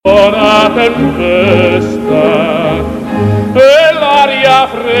tempesta e l'aria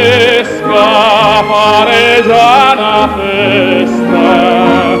fresca pare già una festa.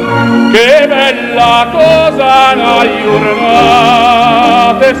 Che bella cosa una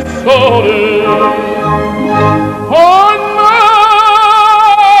giornata e sole. Oh no,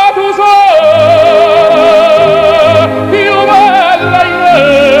 tu sei più bella in me.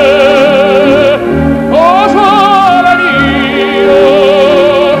 Oh sole mio,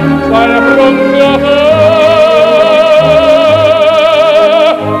 stai pronto a te.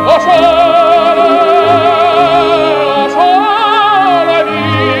 Oh sole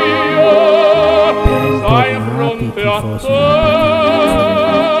mio, stai pronto a te.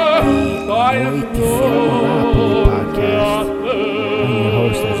 Noi Tifiamo Napoli podcast. I'm your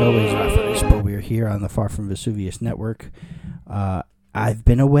host, as always, Raffa Rispo. We are here on the Far From Vesuvius network. I've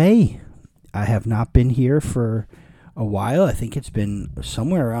been away. I have not been here for a while. I think it's been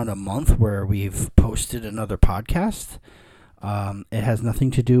somewhere around a month where we've posted another podcast. It has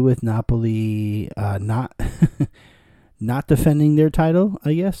nothing to do with Napoli not not defending their title,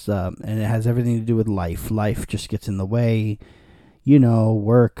 I guess, and it has everything to do with life. Life just gets in the way. You know,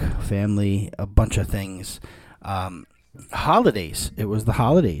 work, family, a bunch of things. Holidays. It was the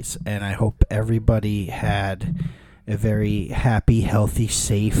holidays, and I hope everybody had a very happy, healthy,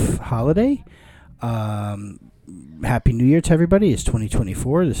 safe holiday. Happy New Year to everybody. It's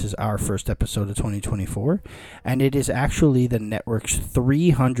 2024. This is our first episode of 2024, and it is actually the network's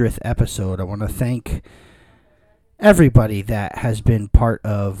 300th episode. I want to thank everybody that has been part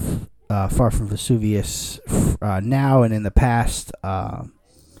of Far From Vesuvius now and in the past.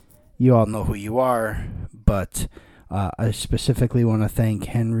 You all know who you are, but I specifically want to thank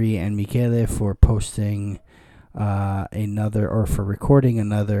Henry and Michele for posting for recording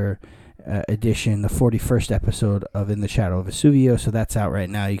another edition, the 41st episode of In the Shadow of Vesuvio. So that's out right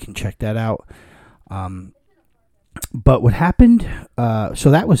now. You can check that out. But what happened, so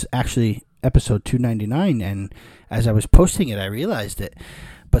that was actually episode 299, and as I was posting it, I realized it.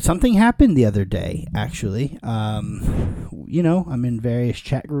 But something happened the other day, actually. You know, I'm in various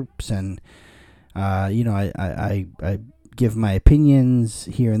chat groups, and, you know, I give my opinions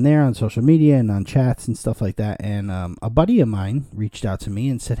here and there on social media and on chats and stuff like that. And a buddy of mine reached out to me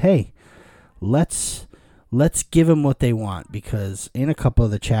and said, hey, let's give them what they want. Because in a couple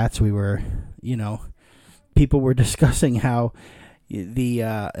of the chats, we were, you know, people were discussing how the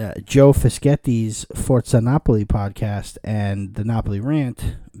Joe Fischetti's Forza Napoli podcast and the Napoli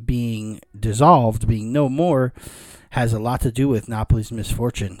rant being dissolved, being no more, has a lot to do with Napoli's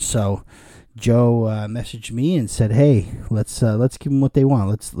misfortune. So Joe messaged me and said, "Hey, let's give them what they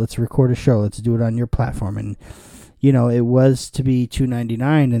want. Let's record a show. Let's do it on your platform." And you know, it was to be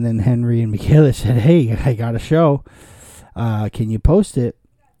 $2.99, and then Henry and Michaela said, "Hey, I got a show. Can you post it?"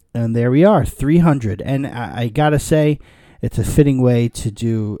 And there we are, 300. And I gotta say, it's a fitting way to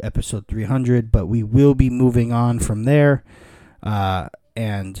do episode 300, but we will be moving on from there,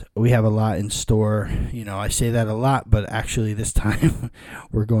 and we have a lot in store. You know, I say that a lot, but actually this time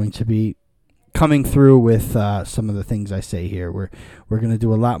we're going to be coming through with some of the things I say here. We're going to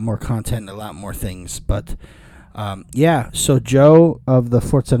do a lot more content and a lot more things, but yeah, so Joe of the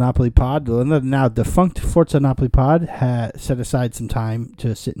Forza Napoli pod, the now defunct Forza Napoli pod, set aside some time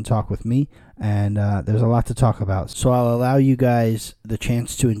to sit and talk with me, and there's a lot to talk about. So I'll allow you guys the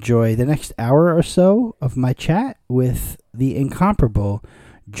chance to enjoy the next hour or so of my chat with the incomparable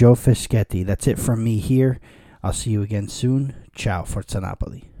Joe Fischetti. That's it from me here. I'll see you again soon. Ciao, Forza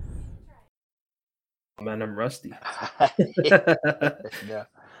Napoli. Man, I'm rusty. Yeah.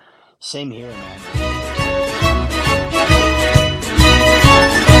 Same here, man.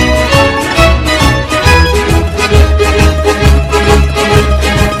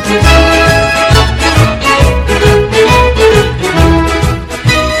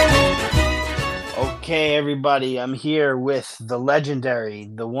 Okay, everybody, I'm here with the legendary,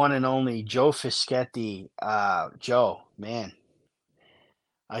 the one and only Joe Fischetti. Joe, man,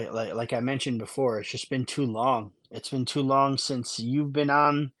 like I mentioned before, it's just been too long. It's been too long since you've been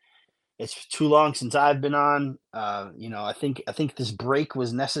on. It's too long since I've been on. You know, I think this break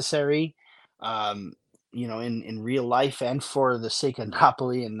was necessary. You know, in real life and for the sake of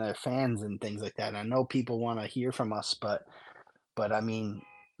Napoli and their fans and things like that. And I know people want to hear from us, but I mean,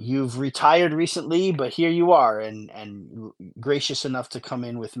 you've retired recently, but here you are, and gracious enough to come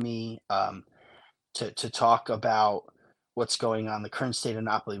in with me to talk about what's going on, the current state of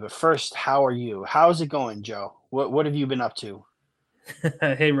Napoli. But first, how are you? How's it going, Joe? What have you been up to?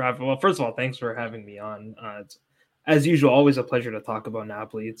 Hey, Rafa. Well, first of all, thanks for having me on. It's, as usual, always a pleasure to talk about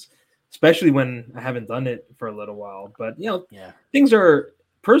Napoli. It's especially when I haven't done it for a little while. But you know, Yeah. things are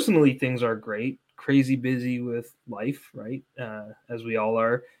personally, things are great. Crazy busy with life, right? As we all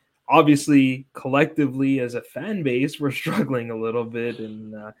are. Obviously, collectively as a fan base, we're struggling a little bit,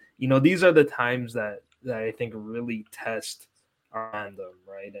 and these are the times that I think really test our fandom,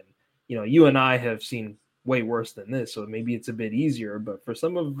 right? And you and I have seen way worse than this, so maybe it's a bit easier. But for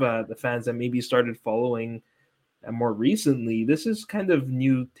some of the fans that maybe started following and more recently, this is kind of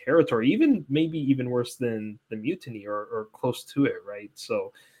new territory, even maybe even worse than the mutiny or close to it, right?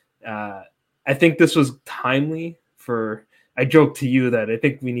 So I think this was timely for. I joked to you that I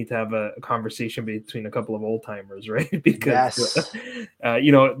think we need to have a conversation between a couple of old timers, right? Because Yes.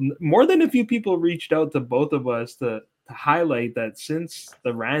 more than a few people reached out to both of us to highlight that since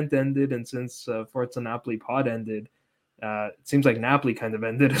the rant ended and since Forza Napoli pod ended, it seems like Napoli kind of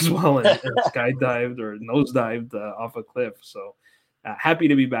ended as well and skydived or nosedived off a cliff. So happy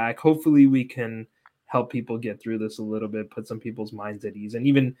to be back. Hopefully we can help people get through this a little bit, put some people's minds at ease, and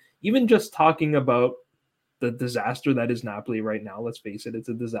even just talking about the disaster that is Napoli right now. Let's face it, it's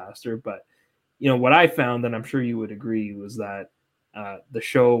a disaster. But what I found, and I'm sure you would agree, was that the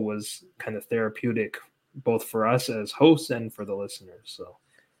show was kind of therapeutic, both for us as hosts and for the listeners. So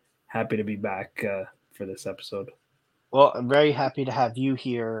happy to be back for this episode. Well, I'm very happy to have you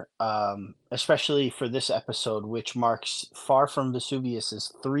here, especially for this episode, which marks Far From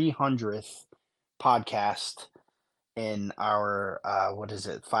Vesuvius's 300th podcast in our, what is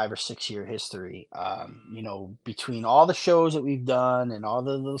it, 5 or 6 year history. Between all the shows that we've done and all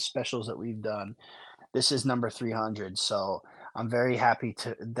the little specials that we've done, this is number 300. So I'm very happy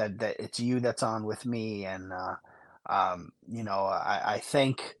that it's you that's on with me. And, I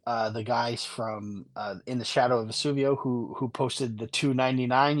thank the guys from In the Shadow of Vesuvio who posted the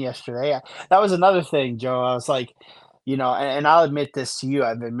 299 yesterday. That was another thing, Joe. I was like, and I'll admit this to you.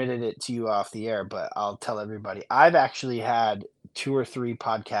 I've admitted it to you off the air, but I'll tell everybody. I've actually had 2 or 3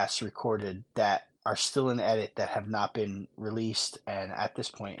 podcasts recorded that are still in edit that have not been released, and at this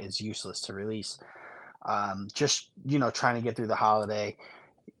point is useless to release. Just trying to get through the holiday.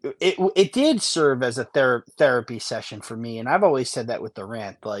 It did serve as a therapy session for me, and I've always said that with the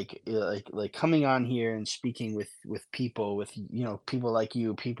rant, like coming on here and speaking with people, with people like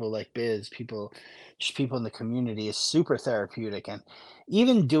you, people like Biz, just people in the community is super therapeutic. And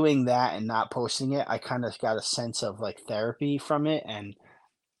even doing that and not posting it, I kind of got a sense of like therapy from it. And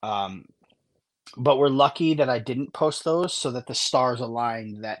um but we're lucky that I didn't post those, so that the stars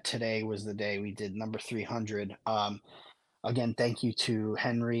aligned that today was the day we did number 300. Again, thank you to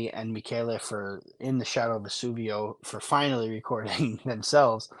Henry and Michele for In the Shadow of Vesuvio for finally recording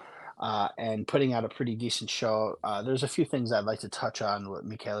themselves and putting out a pretty decent show. There's a few things I'd like to touch on what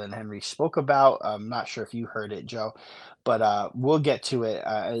Michele and Henry spoke about. I'm not sure if you heard it, Joe, but we'll get to it.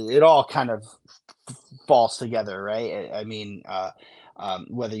 It all kind of falls together, right? I mean,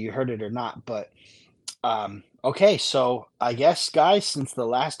 whether you heard it or not. But okay, so I guess, guys, since the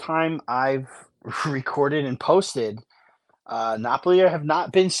last time I've recorded and posted, Napoli have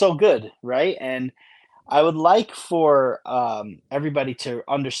not been so good, right? And I would like for everybody to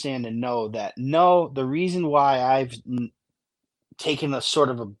understand and know that no, the reason why I've taken a sort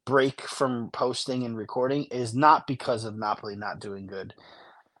of a break from posting and recording is not because of Napoli not doing good.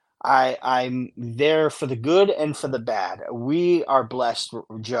 I'm there for the good and for the bad. We are blessed,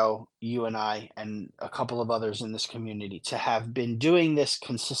 Joe, you and I, and a couple of others in this community, to have been doing this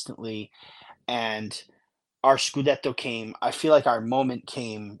consistently, and our Scudetto came. I feel like our moment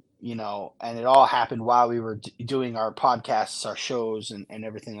came, and it all happened while we were doing our podcasts, our shows, and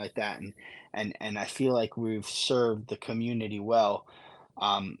everything like that. And I feel like we've served the community well.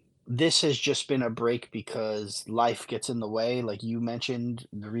 This has just been a break because life gets in the way. Like you mentioned,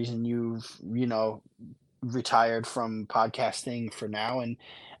 the reason you've, retired from podcasting for now, and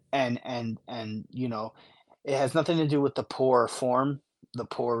it has nothing to do with the poor form, the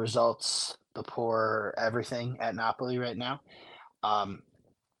poor results, the poor everything at Napoli right now.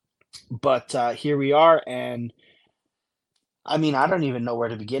 But here we are, and I mean, I don't even know where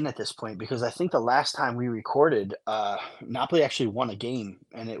to begin at this point, because I think the last time we recorded, Napoli actually won a game,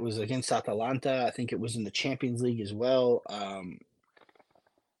 and it was against Atalanta. I think it was in the Champions League as well.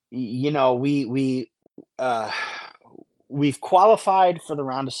 We uh, we've qualified for the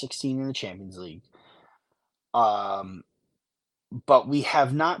round of 16 in the Champions League. But we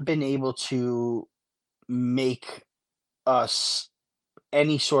have not been able to make us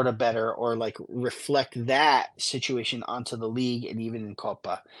any sort of better, or like reflect that situation onto the league and even in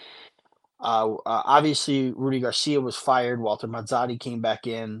Coppa. Obviously, Rudy Garcia was fired. Walter Mazzarri came back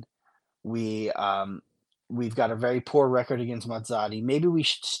in. We've got a very poor record against Mazzarri. Maybe we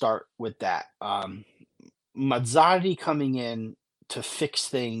should start with that. Mazzarri coming in to fix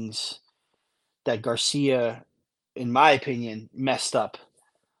things that Garcia, in my opinion, messed up,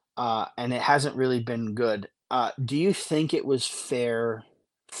 and it hasn't really been good. Do you think it was fair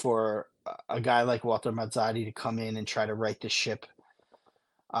for a guy like Walter Mazzarri to come in and try to right the ship?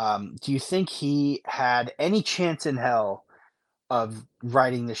 Do you think he had any chance in hell of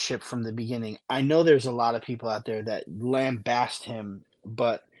righting the ship from the beginning? I know there's a lot of people out there that lambast him,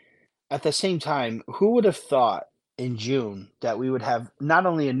 but at the same time, who would have thought in June that we would have not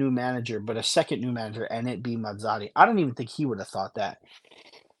only a new manager, but a second new manager and it be Mazzarri? I don't even think he would have thought that.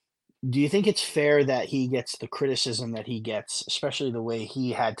 Do you think it's fair that he gets the criticism that he gets, especially the way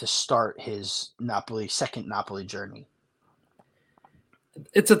he had to start his second Napoli journey?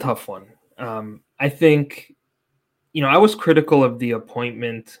 It's a tough one. I think, I was critical of the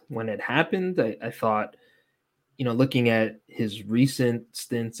appointment when it happened. I thought, looking at his recent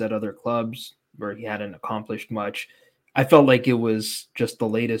stints at other clubs where he hadn't accomplished much, I felt like it was just the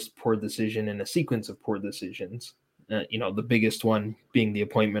latest poor decision in a sequence of poor decisions. The biggest one being the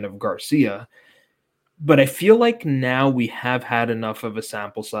appointment of Garcia. But I feel like now we have had enough of a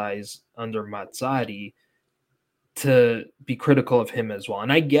sample size under Mazzarri to be critical of him as well.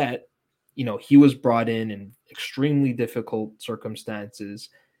 And I get, he was brought in extremely difficult circumstances.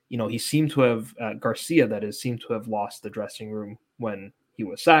 He seemed to have, Garcia, that is, seemed to have lost the dressing room when he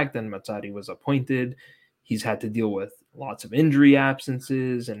was sacked and Mazzarri was appointed. He's had to deal with lots of injury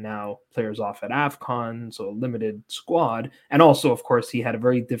absences and now players off at AFCON, so a limited squad. And also, of course, he had a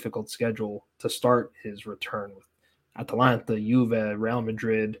very difficult schedule to start his return with Atalanta, Juve, Real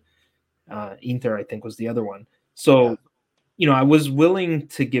Madrid, Inter, I think was the other one. So, I was willing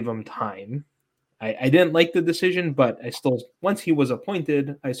to give him time. I didn't like the decision, but I still, once he was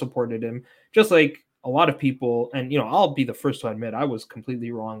appointed, I supported him. Just like a lot of people, and, I'll be the first to admit I was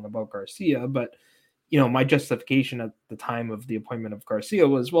completely wrong about Garcia, but, my justification at the time of the appointment of Garcia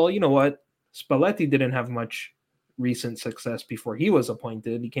was, well, you know what? Spalletti didn't have much recent success before he was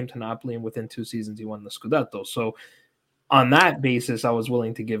appointed. He came to Napoli, and within 2 seasons, he won the Scudetto. So on that basis, I was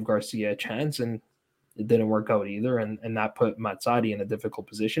willing to give Garcia a chance, and it didn't work out either, and that put Mazzarri in a difficult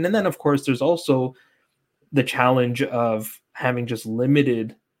position. And then, of course, there's also the challenge of having just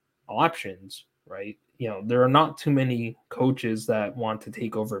limited options, right? There are not too many coaches that want to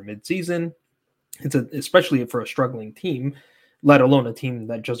take over midseason. Especially for a struggling team, let alone a team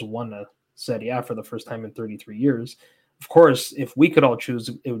that just won a Serie A for the first time in 33 years. Of course, if we could all choose,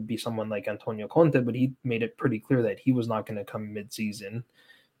 it would be someone like Antonio Conte, but he made it pretty clear that he was not going to come mid-season.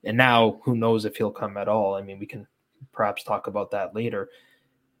 And now, who knows if he'll come at all? I mean, we can perhaps talk about that later.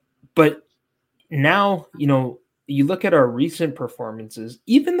 But now, you look at our recent performances,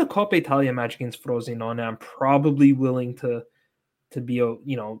 even the Coppa Italia match against Frosinone, I'm probably willing to be,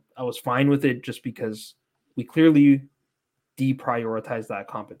 I was fine with it just because we clearly deprioritized that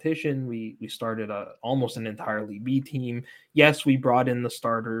competition. We started almost an entirely B team. Yes, we brought in the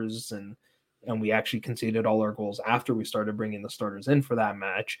starters and we actually conceded all our goals after we started bringing the starters in for that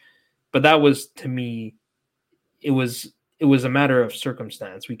match. But that was, to me, it was a matter of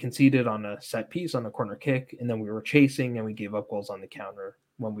circumstance. We conceded on a set piece, on a corner kick, and then we were chasing and we gave up goals on the counter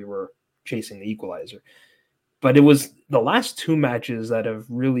when we were chasing the equalizer. But it was the last 2 matches that have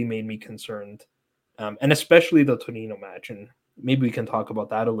really made me concerned, and especially the Torino match. And maybe we can talk about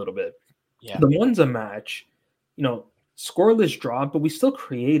that a little bit. Yeah. The Monza match, scoreless draw, but we still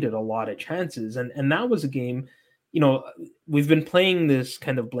created a lot of chances. And that was a game, we've been playing this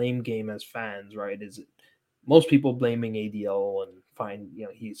kind of blame game as fans, right? Is it most people blaming ADL and fine,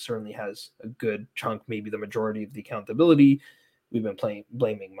 he certainly has a good chunk, maybe the majority of the accountability. We've been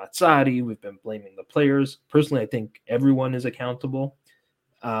blaming Mazzarri. We've been blaming the players. Personally, I think everyone is accountable.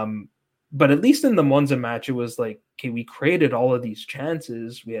 But at least in the Monza match, it was like, okay, we created all of these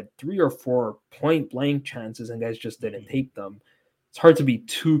chances. We had 3 or 4 point-blank chances, and guys just didn't take them. It's hard to be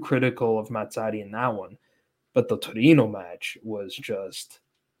too critical of Mazzarri in that one. But the Torino match was just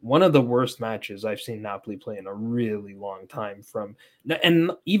one of the worst matches I've seen Napoli play in a really long time.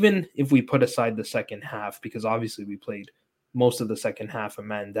 And even if we put aside the second half, because obviously we played most of the second half a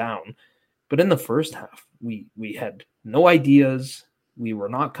man down. But in the first half, we had no ideas. We were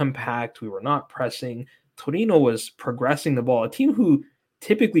not compact. We were not pressing. Torino was progressing the ball. A team who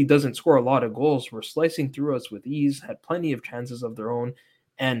typically doesn't score a lot of goals were slicing through us with ease, had plenty of chances of their own.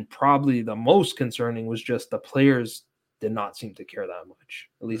 And probably the most concerning was just the players did not seem to care that much.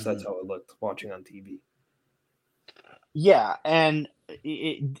 At least that's how it looked watching on TV. Yeah, and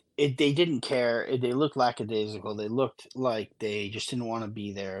they didn't care. They looked lackadaisical. They looked like they just didn't want to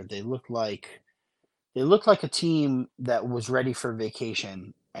be there. They looked like a team that was ready for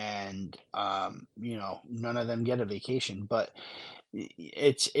vacation, and none of them get a vacation. But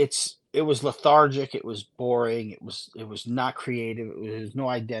it was lethargic. It was boring. It was not creative. It was no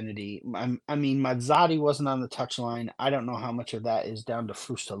identity. I mean, Mazzarri wasn't on the touchline. I don't know how much of that is down to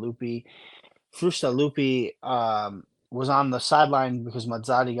Frustalupi. Frustalupi was on the sideline because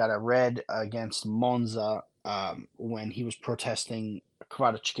Mazzarri got a red against Monza when he was protesting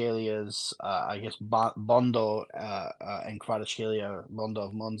Kvaratskhelia I guess, Bondo and Kvaratskhelia, Bondo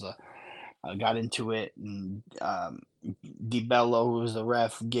of Monza, got into it. And Di Bello, who was the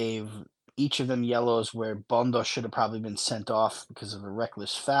ref, gave each of them yellows where Bondo should have probably been sent off because of a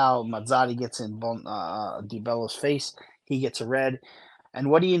reckless foul. Mazzarri gets in Di Bello's face. He gets a red. And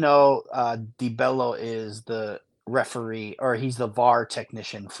what do you know? Di Bello is the referee, or he's the VAR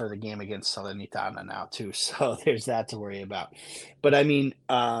technician for the game against Salernitana now too. So there's that to worry about. But I mean,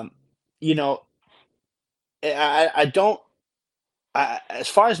 you know, I don't. As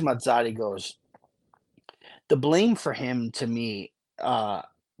far as Mazzarri goes, the blame for him to me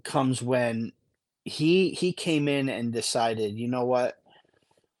comes when he came in and decided, you know what,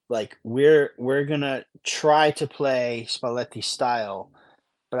 like we're gonna try to play Spalletti style.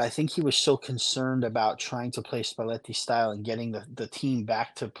 But I think he was so concerned about trying to play Spalletti style and getting the team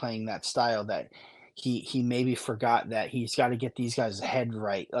back to playing that style that he maybe forgot that he's got to get these guys' head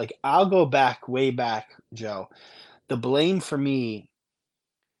right. Like, I'll go back, way back, Joe. The blame for me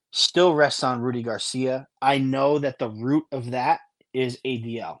still rests on Rudy Garcia. I know that the root of that is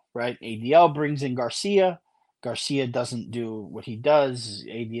ADL, right? ADL brings in Garcia. Garcia doesn't do what he does.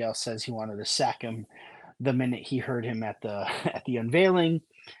 ADL says he wanted to sack him the minute he heard him at the at the unveiling,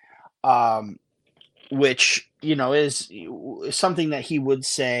 which, you know, is something that he would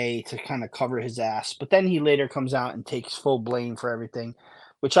say to kind of cover his ass. But then he later comes out and takes full blame for everything,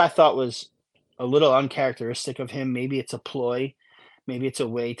 which I thought was a little uncharacteristic of him. Maybe it's a ploy. Maybe it's a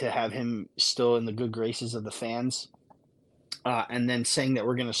way to have him still in the good graces of the fans. And then saying that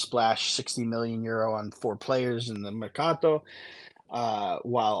we're going to splash 60 million euro on 4 players in the Mercato,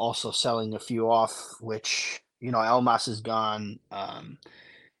 while also selling a few off, which, you know, Elmas is gone,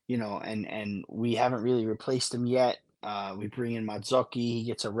 you know, and we haven't really replaced him yet. We bring in Mazzocchi. He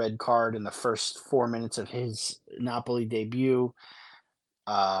gets a red card in the first 4 minutes of his Napoli debut,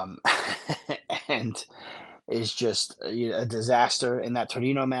 and is just a disaster in that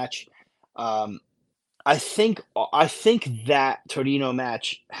Torino match. I think that Torino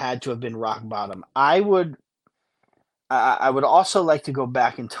match had to have been rock bottom. I would also like to go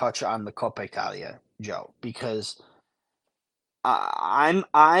back and touch on the Coppa Italia, Joe, because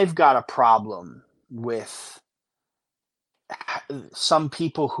I've got a problem with some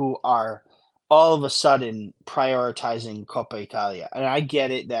people who are all of a sudden prioritizing Coppa Italia. And I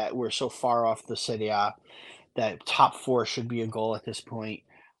get it that we're so far off the Serie A that top 4 should be a goal at this point,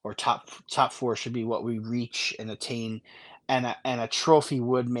 or top 4 should be what we reach and attain, and a trophy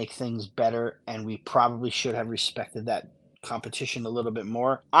would make things better, and we probably should have respected that competition a little bit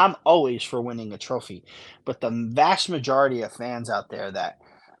more. I'm always for winning a trophy, but the vast majority of fans out there that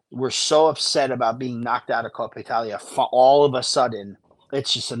were so upset about being knocked out of Coppa Italia, all of a sudden,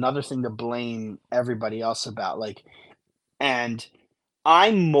 it's just another thing to blame everybody else about. Like, and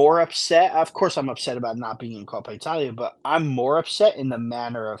I'm more upset. Of course, I'm upset about not being in Coppa Italia, but I'm more upset in the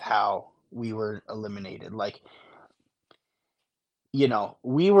manner of how we were eliminated. Like, you know,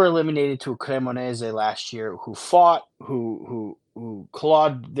 we were eliminated to Cremonese last year, who fought, who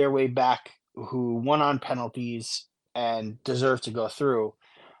clawed their way back, who won on penalties and deserved to go through.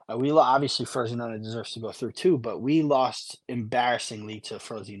 Obviously Frosinone deserves to go through too, but we lost embarrassingly to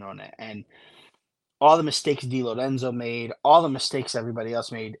Frosinone, and all the mistakes Di Lorenzo made, all the mistakes everybody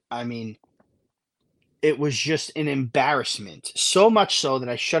else made. I mean, it was just an embarrassment. So much so that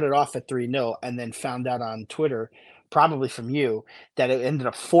I shut it off at 3-0 and then found out on Twitter, probably from you, that it ended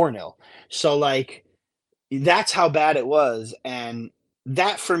up 4-0. So, like, that's how bad it was. And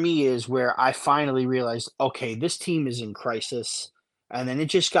that, for me, is where I finally realized, okay, this team is in crisis. And then it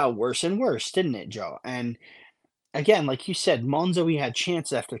just got worse and worse, didn't it, Joe? And again, like you said, Monza, we had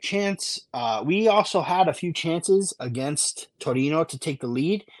chance after chance. We also had a few chances against Torino to take the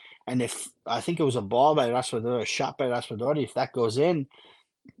lead. And if I think it was a ball by Raspadori, a shot by Raspadori, if that goes in,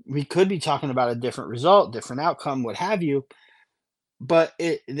 we could be talking about a different result, different outcome, what have you. But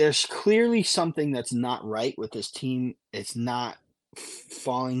there's clearly something that's not right with this team. It's not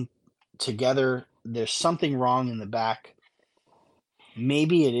falling together. There's something wrong in the back.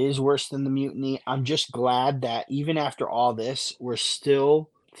 Maybe it is worse than the mutiny. I'm just glad that even after all this, we're still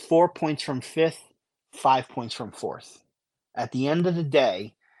 4 points from 5th, 5 points from 4th. At the end of the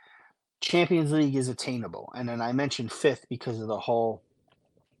day, Champions League is attainable. And then I mentioned 5th because of the whole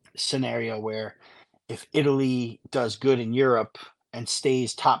scenario where if Italy does good in Europe and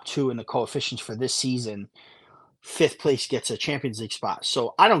stays top 2 in the coefficients for this season, 5th place gets a Champions League spot.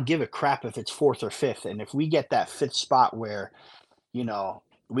 So I don't give a crap if it's 4th or 5th. And if we get that 5th spot where,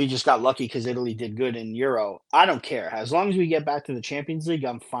 we just got lucky because Italy did good in Euro, I don't care. As long as we get back to the Champions League,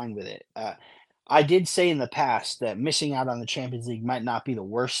 I'm fine with it. I did say in the past that missing out on the Champions League might not be the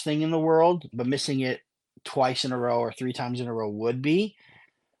worst thing in the world, but missing it twice in a row or 3 times in a row would be.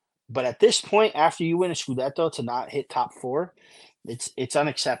 But at this point, after you win a Scudetto, to not hit top 4, it's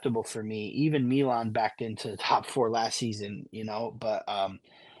unacceptable for me. Even Milan backed into the top 4 last season, But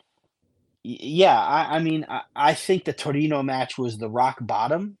yeah, I mean, I think the Torino match was the rock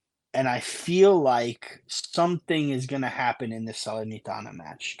bottom, and I feel like something is going to happen in the Salernitana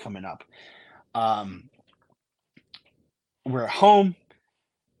match coming up. We're at home.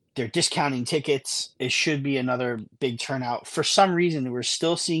 They're discounting tickets. It should be another big turnout. For some reason, we're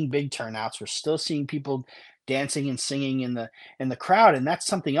still seeing big turnouts. We're still seeing people dancing and singing in the crowd, and that's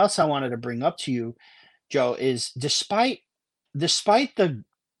something else I wanted to bring up to you, Joe. Is despite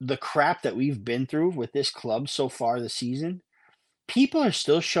the crap that we've been through with this club so far this season, people are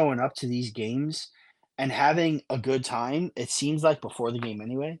still showing up to these games and having a good time. It seems like before the game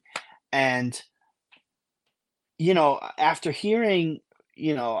anyway, and after hearing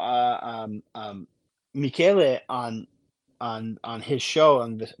Michele on his show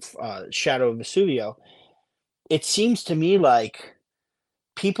on the Shadow of Vesuvio, it seems to me like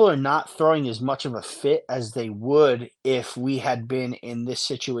people are not throwing as much of a fit as they would if we had been in this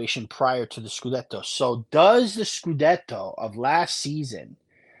situation prior to the Scudetto. So does the Scudetto of last season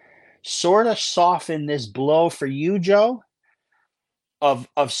sort of soften this blow for you, Joe, of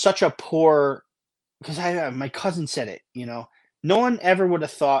such a poor, because my cousin said it, no one ever would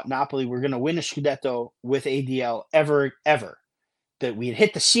have thought Napoli were going to win a Scudetto with ADL ever. That we had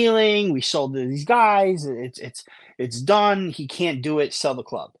hit the ceiling, we sold to these guys, it's done, he can't do it, sell the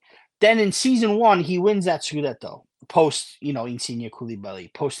club. Then in season 1, he wins that Scudetto, post, Insigne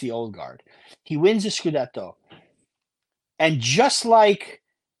Koulibaly, post the old guard. He wins the Scudetto. And just like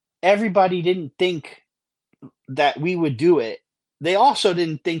everybody didn't think that we would do it, they also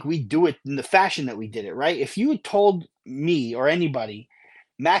didn't think we'd do it in the fashion that we did it, right? If you had told me or anybody,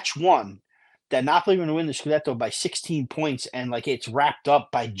 match 1, that Napoli were going to win the Scudetto by 16 points and like it's wrapped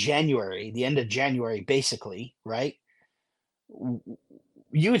up by January, the end of January, basically, right?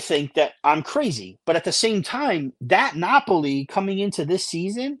 You would think that I'm crazy. But at the same time, that Napoli coming into this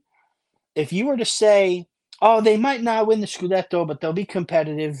season, if you were to say, oh, they might not win the Scudetto, but they'll be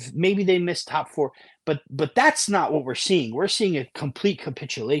competitive, maybe they miss top 4. But that's not what we're seeing. We're seeing a complete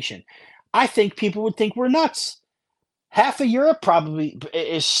capitulation. I think people would think we're nuts. Half of Europe probably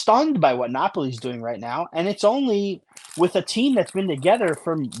is stunned by what Napoli's doing right now, and it's only with a team that's been together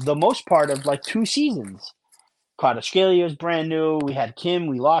for the most part of like 2 seasons. Kvaratskhelia is brand new. We had Kim,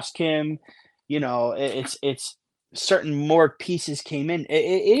 we lost Kim. It's certain more pieces came in.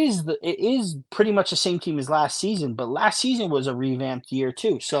 It is pretty much the same team as last season, but last season was a revamped year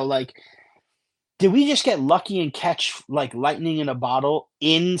too. So like, did we just get lucky and catch like lightning in a bottle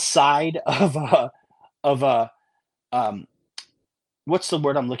inside of a what's the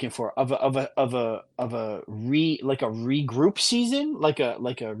word I'm looking for? Of a regroup season, like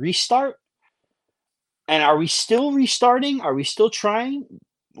a restart? And are we still restarting? Are we still trying?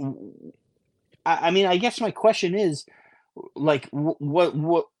 I mean, I guess my question is, like,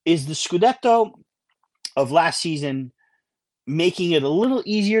 what is the Scudetto of last season making it a little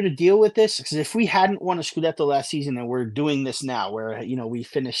easier to deal with this? Because if we hadn't won a Scudetto last season and we're doing this now, where we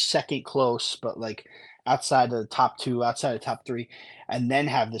finished second close, but like outside of the top 2, outside of top 3, and then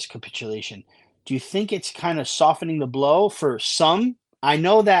have this capitulation, do you think it's kind of softening the blow for some? I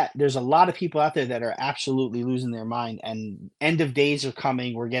know that there's a lot of people out there that are absolutely losing their mind, and end of days are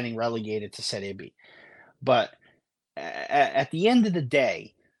coming. We're getting relegated to Serie B. But at the end of the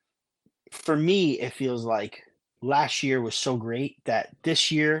day, for me, it feels like last year was so great that this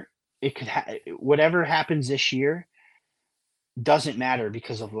year, it could whatever happens this year doesn't matter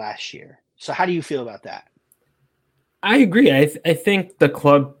because of last year. So how do you feel about that? I agree. I think the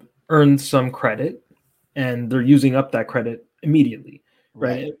club earned some credit, and they're using up that credit immediately.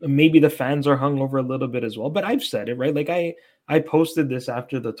 Right. Maybe the fans are hung over a little bit as well, but I've said it, right? Like I posted this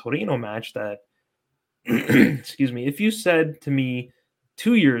after the Torino match that, excuse me, if you said to me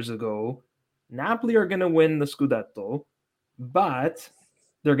 2 years ago, Napoli are going to win the Scudetto, but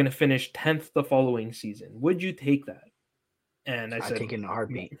they're going to finish 10th the following season, would you take that? And I said, take it in a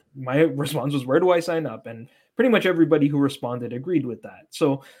heartbeat. My response was, where do I sign up? And pretty much everybody who responded agreed with that.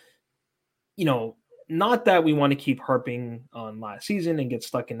 So, not that we want to keep harping on last season and get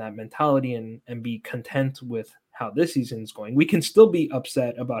stuck in that mentality and be content with how this season is going. We can still be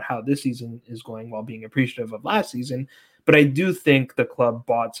upset about how this season is going while being appreciative of last season, but I do think the club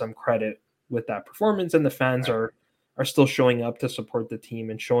bought some credit with that performance, and the fans are still showing up to support the team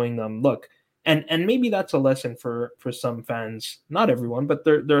and showing them, look, and maybe that's a lesson for some fans, not everyone, but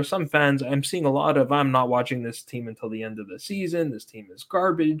there are some fans. I'm seeing a lot of, I'm not watching this team until the end of the season, this team is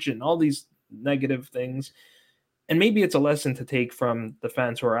garbage, and all these negative things. And maybe it's a lesson to take from the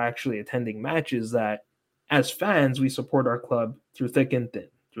fans who are actually attending matches, that as fans, we support our club through thick and thin,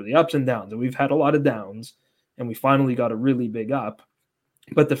 through the ups and downs. And we've had a lot of downs, and we finally got a really big up.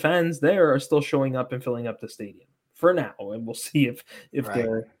 But the fans there are still showing up and filling up the stadium for now. And we'll see if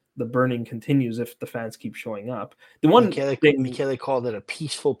the burning continues, if the fans keep showing up. The one Michele called it a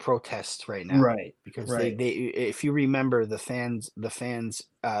peaceful protest right now, right? Because they if you remember, the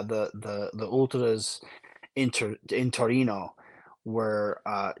ultras in Torino were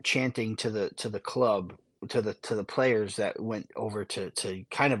chanting to the club, to the players that went over to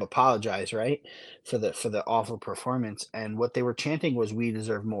kind of apologize, right, for the awful performance. And what they were chanting was, "We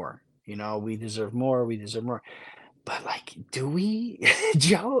deserve more. We deserve more. We deserve more." But, like, do we,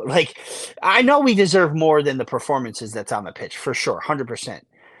 Joe? Like, I know we deserve more than the performances that's on the pitch, for sure, 100%.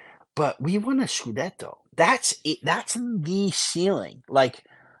 But we won a Scudetto. That's it. That's the ceiling. Like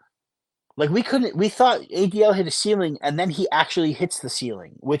we thought ADL hit a ceiling, and then he actually hits the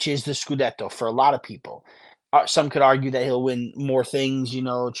ceiling, which is the Scudetto for a lot of people. Some could argue that he'll win more things,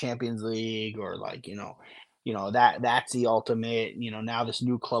 Champions League, or that's the ultimate. Now this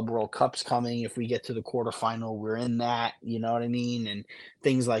new Club World Cup's coming. If we get to the quarterfinal, we're in that. You know what I mean, and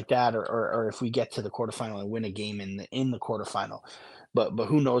things like that. Or if we get to the quarterfinal and win a game in the quarterfinal, but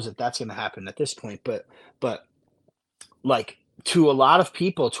who knows if that's going to happen at this point. But like, to a lot of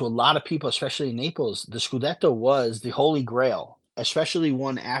people, especially in Naples, the Scudetto was the holy grail, especially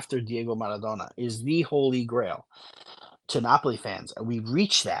one after Diego Maradona, is the holy grail to Napoli fans. And we've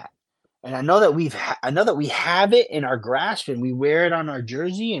reached that. And I know that we have it in our grasp, and we wear it on our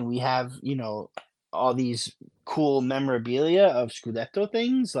jersey, and we have, all these cool memorabilia of Scudetto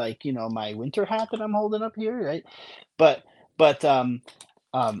things, like, my winter hat that I'm holding up here, right? But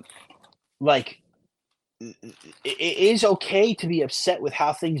like, it is okay to be upset with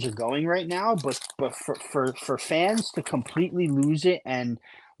how things are going right now, but for fans to completely lose it, and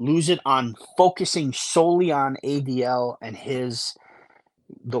lose it on focusing solely on ADL and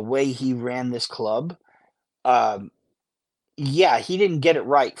the way he ran this club. Yeah, he didn't get it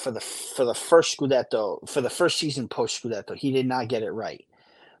right for the first Scudetto, for the first season post Scudetto. He did not get it right.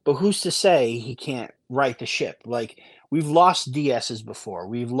 But who's to say he can't right the ship? Like, we've lost DSs before.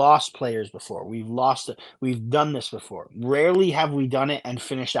 We've lost players before. We've done this before. Rarely have we done it and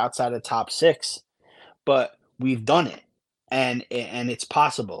finished outside of top 6, but we've done it, and it's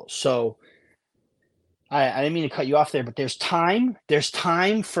possible. So I didn't mean to cut you off there, but there's time. There's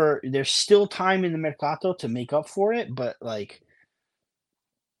still time in the Mercato to make up for it, but, like,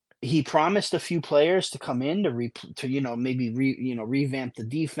 he promised a few players to come in to maybe revamp the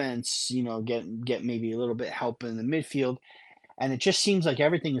defense, get maybe a little bit help in the midfield, and it just seems like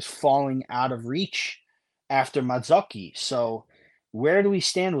everything is falling out of reach after Mazzocchi. So where do we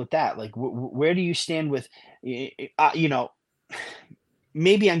stand with that? Like, where do you stand with,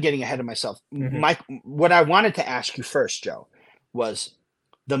 maybe I'm getting ahead of myself. Mm-hmm. What I wanted to ask you first, Joe, was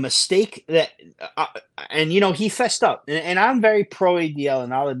the mistake that, and he fessed up, and I'm very pro ADL,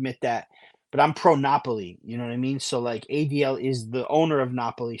 and I'll admit that, but I'm pro Napoli. You know what I mean? So, like, ADL is the owner of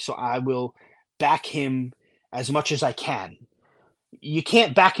Napoli, so I will back him as much as I can. You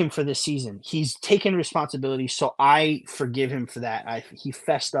can't back him for this season. He's taken responsibility, so I forgive him for that. He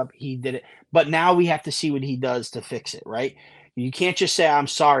fessed up, he did it, but now we have to see what he does to fix it, right? You can't just say, "I'm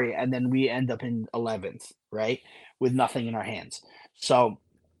sorry," and then we end up in 11th, right, with nothing in our hands. So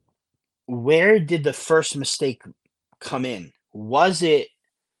where did the first mistake come in? Was it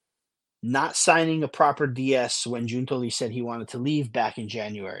not signing a proper DS when Giuntoli said he wanted to leave back in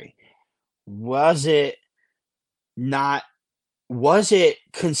January? Was it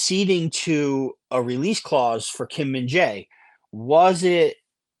conceding to a release clause for Kim Min-jae? Was it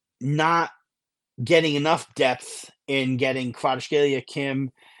not getting enough depth in getting Kvaratskhelia,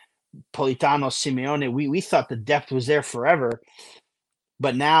 Kim, Politano, Simeone? We thought the depth was there forever.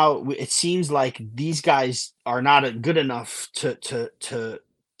 But now it seems like these guys are not good enough to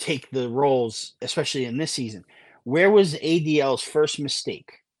take the roles, especially in this season. Where was ADL's first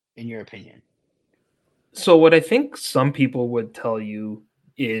mistake, in your opinion? So what I think some people would tell you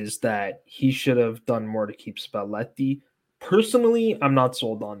is that he should have done more to keep Spalletti. Personally, I'm not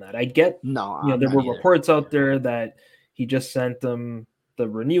sold on that. I get, there were reports out there that he just sent them the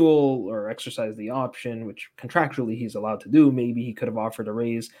renewal or exercise the option, which contractually he's allowed to do. Maybe he could have offered a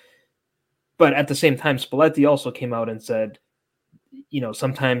raise. But at the same time, Spalletti also came out and said,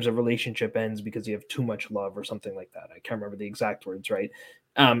 sometimes a relationship ends because you have too much love or something like that. I can't remember the exact words, right?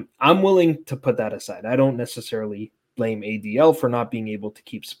 I'm willing to put that aside. I don't necessarily blame ADL for not being able to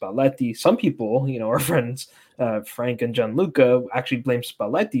keep Spalletti. Some people, our friends, Frank and Gianluca, actually blame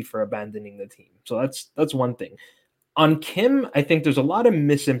Spalletti for abandoning the team. So that's one thing. On Kim, I think there's a lot of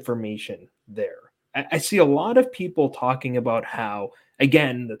misinformation there. I see a lot of people talking about how,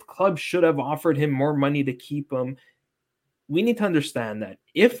 again, the club should have offered him more money to keep him. We need to understand that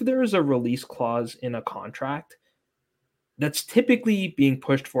if there is a release clause in a contract, that's typically being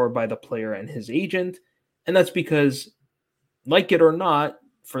pushed for by the player and his agent. And that's because, like it or not,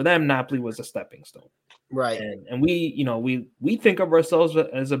 for them, Napoli was a stepping stone. Right. And we think of ourselves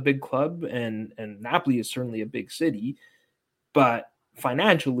as a big club, and Napoli is certainly a big city, but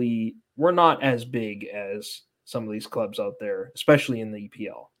financially, we're not as big as some of these clubs out there, especially in the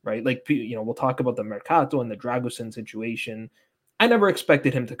EPL, right? Like, we'll talk about the Mercato and the Dragusin situation. I never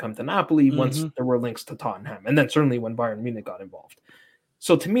expected him to come to Napoli once there were links to Tottenham, and then certainly when Bayern Munich got involved.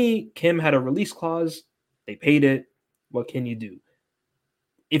 So to me, Kim had a release clause. They paid it. What can you do?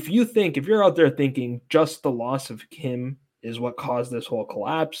 If you're out there thinking just the loss of Kim is what caused this whole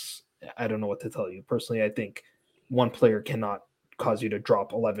collapse, I don't know what to tell you. Personally, I think one player cannot cause you to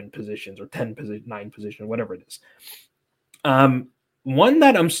drop 11 positions or 9 positions, whatever it is. One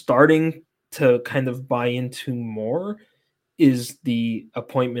that I'm starting to kind of buy into more is the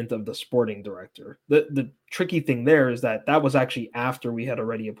appointment of the sporting director. The tricky thing there is that was actually after we had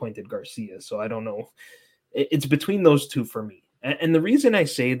already appointed Garcia. So I don't know. It's between those two for me. And the reason I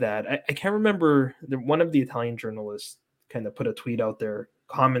say that, I can't remember, one of the Italian journalists kind of put a tweet out there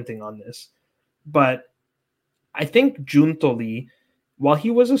commenting on this, but I think Giuntoli, while he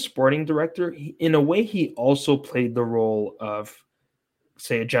was a sporting director, in a way, he also played the role of,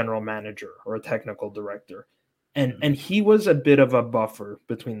 say, a general manager or a technical director. And he was a bit of a buffer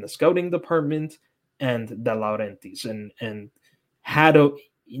between the scouting department and De Laurentiis and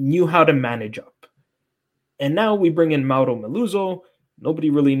knew how to manage up. And now we bring in Mauro Meluzzo. Nobody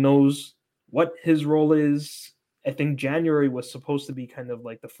really knows what his role is. I think January was supposed to be kind of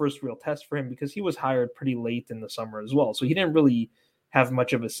like the first real test for him because he was hired pretty late in the summer as well. So he didn't really have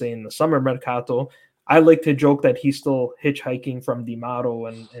much of a say in the summer mercato. I like to joke that he's still hitchhiking from Di Mauro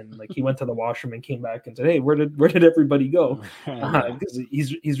and like he went to the washroom and came back and said, "Hey, where did everybody go?" Because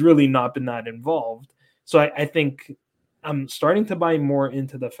he's really not been that involved. So I think I'm starting to buy more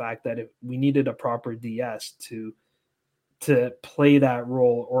into the fact that if we needed a proper DS to play that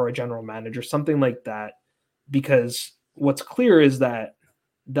role, or a general manager, something like that, because what's clear is that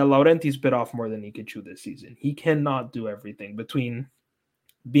De Laurentiis bit off more than he could chew this season. He cannot do everything between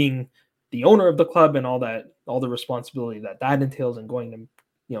being the owner of the club and all the responsibility that entails, and going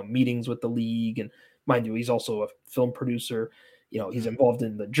to meetings with the league. And mind you, he's also a film producer. He's involved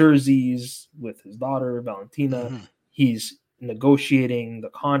in the jerseys with his daughter Valentina. He's negotiating the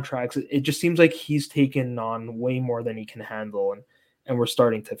contracts. It just seems like he's taken on way more than he can handle, and we're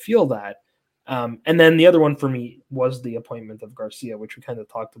starting to feel that. And then the other one for me was the appointment of Garcia, which we kind of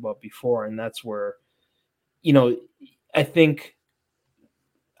talked about before, and that's where, I think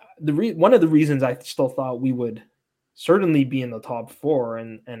one of the reasons I still thought we would certainly be in the top 4,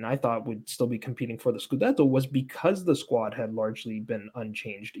 and I thought we'd still be competing for the Scudetto, was because the squad had largely been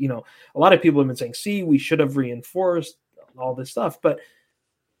unchanged. A lot of people have been saying, "See, we should have reinforced all this stuff," but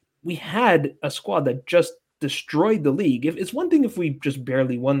we had a squad that just destroyed the league. If it's one thing if we just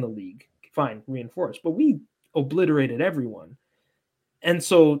barely won the league, fine, reinforce, but we obliterated everyone. And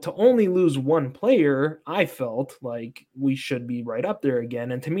so to only lose one player, I felt like we should be right up there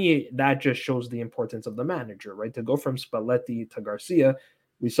again. And to me, that just shows the importance of the manager, right? To go from Spalletti to Garcia,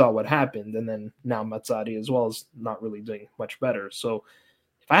 we saw what happened. And then now Mazzarri as well is not really doing much better. So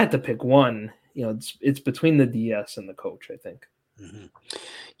if I had to pick one, it's between the DS and the coach, I think.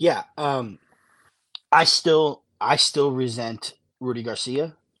 Yeah. I still resent Rudy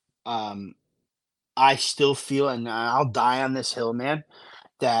Garcia. I still feel, and I'll die on this hill, man,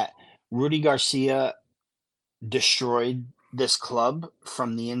 that Rudy Garcia destroyed this club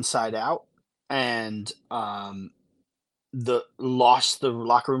from the inside out, and lost the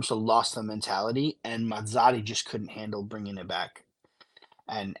locker room, so lost the mentality, and Mazzarri just couldn't handle bringing it back.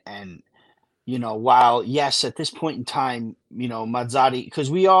 And while yes, at this point in time, Mazzarri,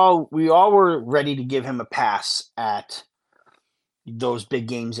 because we all were ready to give him a pass at those big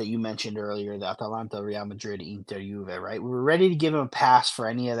games that you mentioned earlier, the Atalanta, Real Madrid, Inter, Juve, right? We were ready to give him a pass for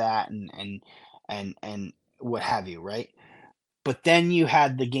any of that and what have you, right? But then you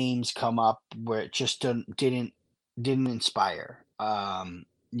had the games come up where it just didn't inspire.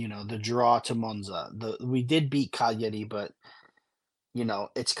 The draw to Monza. We did beat Cagliari, but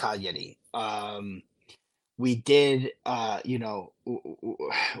it's Cagliari. We did,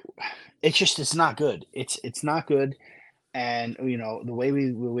 it's not good. It's not good. And the way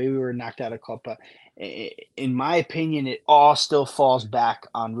we were knocked out of Copa, in my opinion, it all still falls back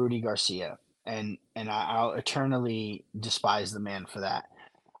on Rudy Garcia, and I'll eternally despise the man for that.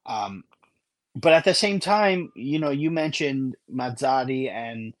 But at the same time, you mentioned Mazzarri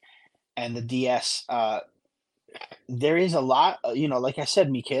and the DS. There is a lot, like I said,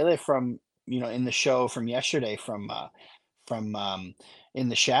 Michele from in the show from yesterday from in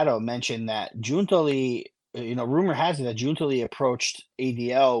the shadow mentioned that Giuntoli. Rumor has it that Giuntoli approached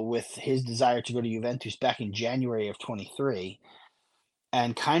ADL with his desire to go to Juventus back in January of 23,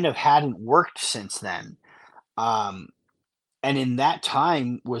 and kind of hadn't worked since then. And in that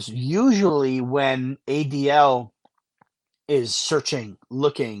time was usually when ADL is searching,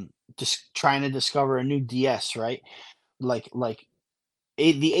 looking, just trying to discover a new DS, right? Like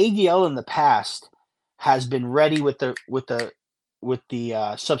the ADL in the past has been ready with the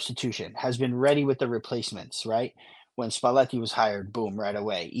substitution, has been ready with the replacements, right? When Spalletti was hired, boom, right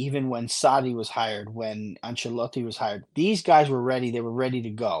away. Even when Sarri was hired, when Ancelotti was hired, these guys were ready. They were ready to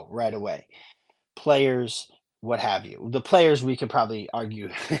go right away. Players, what have you. The players, we could probably argue,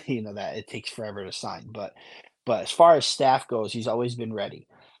 that it takes forever to sign. But as far as staff goes, he's always been ready.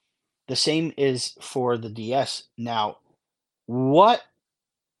 The same is for the DS. Now,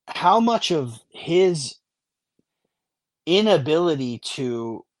 how much of his inability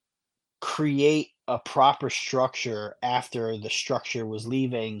to create a proper structure after the structure was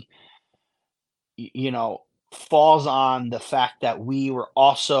leaving, falls on the fact that we were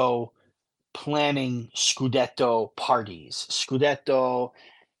also planning Scudetto parties. Scudetto,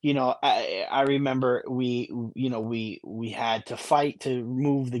 I remember we had to fight to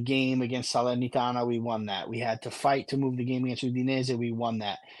move the game against Salernitana. We won that. We had to fight to move the game against Udinese. We won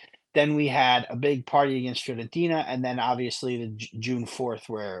that. Then we had a big party against Fiorentina, and then obviously the June 4th,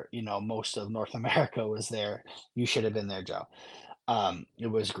 where most of North America was there. You should have been there, Joe. It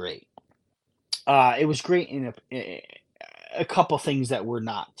was great. It was great in a couple things that were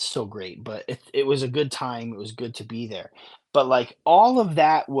not so great, but it was a good time. It was good to be there. But like all of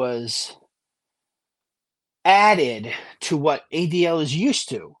that was added to what ADL is used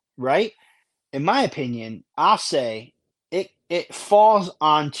to, right? In my opinion, I'll say it falls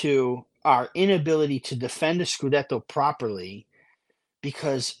onto our inability to defend a Scudetto properly,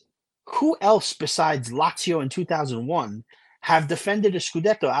 because who else besides Lazio in 2001 have defended a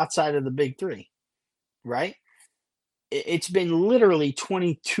Scudetto outside of the big three, right? It's been literally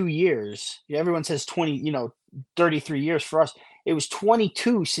 22 years. Everyone says 33 years for us. It was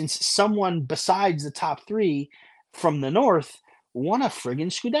 22 since someone besides the top three from the north won a friggin'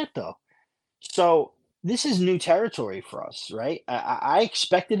 Scudetto. So this is new territory for us, right? I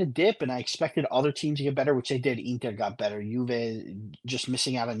expected a dip, and I expected other teams to get better, which they did. Inter got better. Juve just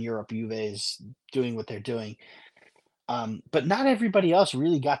missing out on Europe. Juve is doing what they're doing. But not everybody else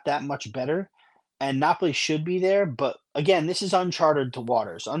really got that much better, and Napoli should be there. But again, this is uncharted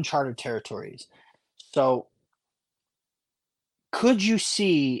waters, uncharted territories. So could you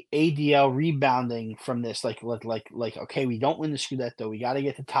see ADL rebounding from this? Like, okay, we don't win the Scudetto. We got to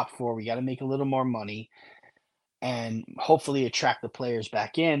get to top four. We got to make a little more money and hopefully attract the players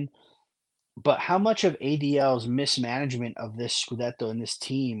back in. But how much of ADL's mismanagement of this Scudetto and this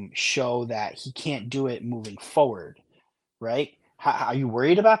team show that he can't do it moving forward, right? Are you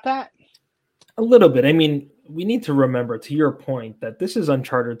worried about that? A little bit. I mean, we need to remember, to your point, that this is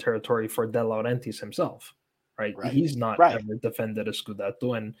uncharted territory for De Laurentiis himself, right? He's not ever defended a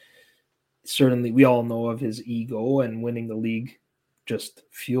Scudetto, and certainly we all know of his ego, and winning the league just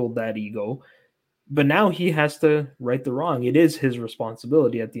fueled that ego. But now he has to right the wrong. It is his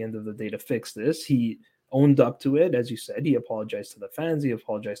responsibility at the end of the day to fix this. He owned up to it, as you said. He apologized to the fans. He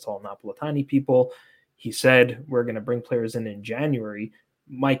apologized to all Napolitani people. He said, we're going to bring players in January.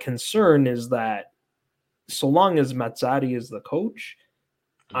 My concern is that so long as Mazzarri is the coach,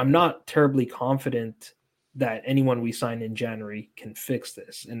 I'm not terribly confident that anyone we sign in January can fix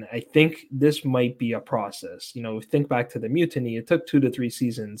this. And I think this might be a process. Think back to the mutiny. It took 2 to 3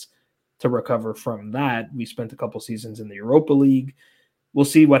 seasons to recover from that. We spent a couple seasons in the Europa League. We'll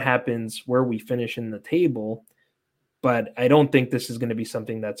see what happens where we finish in the table. But I don't think this is going to be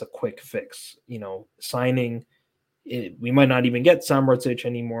something that's a quick fix. Signing, we might not even get Samorcic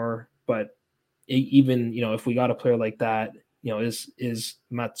anymore, but even, if we got a player like that, is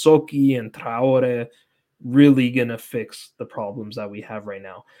Mazzocchi and Traore really gonna fix the problems that we have right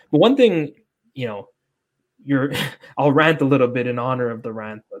now. But one thing, I'll rant a little bit in honor of the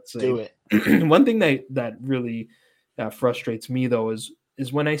rant. Let's say, Do it. one thing that really frustrates me though is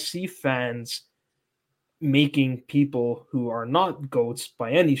when I see fans making people who are not goats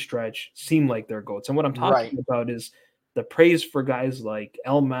by any stretch seem like they're goats. And what I'm talking about is the praise for guys like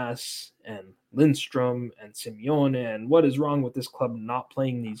Elmas and Lindstrom and Simeone and what is wrong with this club not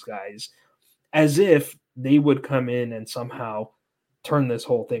playing these guys, as if they would come in and somehow turn this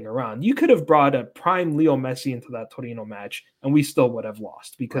whole thing around. You could have brought a prime Leo Messi into that Torino match and we still would have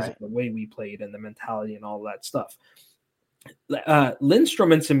lost because of the way we played and the mentality and all that stuff.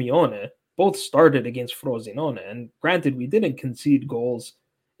 Lindstrom and Simeone both started against Frosinone, and granted, we didn't concede goals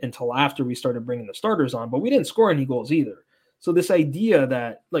until after we started bringing the starters on, but we didn't score any goals either. So this idea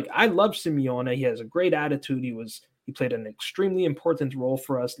that, like, I love Simeone, he has a great attitude. He played an extremely important role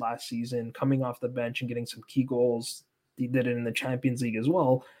for us last season, coming off the bench and getting some key goals. He did it in the Champions League as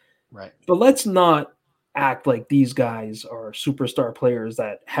well. Right. But let's not act like these guys are superstar players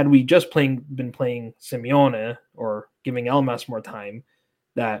that had we just been playing Simeone or giving Elmas more time,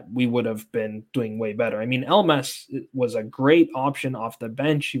 that we would have been doing way better. I mean, Elmas was a great option off the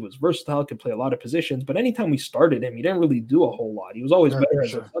bench. He was versatile, could play a lot of positions, but anytime we started him, he didn't really do a whole lot. He was always better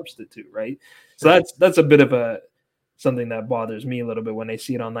as a substitute, right? So that's a bit of something that bothers me a little bit when I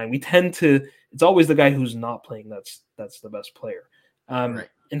see it online. We tend to, it's always the guy who's not playing that's the best player.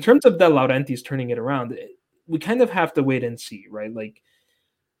 In terms of De Laurentiis turning it around, we kind of have to wait and see, right? Like,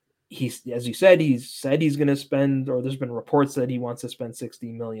 as you said, he's going to spend, or there's been reports that he wants to spend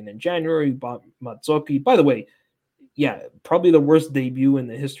 60 million in January. He bought Mazzocchi. By the way, probably the worst debut in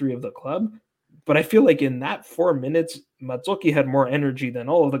the history of the club. But I feel like in that 4 minutes, Mazzocchi had more energy than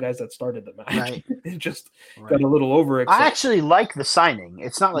all of the guys that started the match. Right. It just got a little overexcited. I actually like the signing.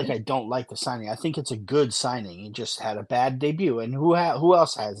 It's not like I don't like the signing. I think it's a good signing. He just had a bad debut. And who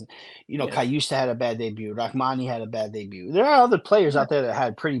else has? Cayusta had a bad debut. Rahmani had a bad debut. There are other players out there that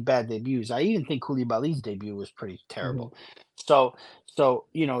had pretty bad debuts. I even think Koulibaly's debut was pretty terrible. So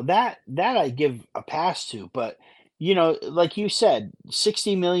that I give a pass to. But like you said,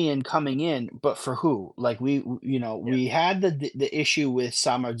 60 million coming in, but for who? Like we had the issue with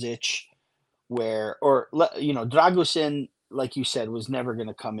Samardzic Dragusin, like you said, was never going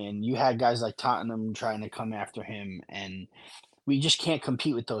to come in. You had guys like Tottenham trying to come after him, and we just can't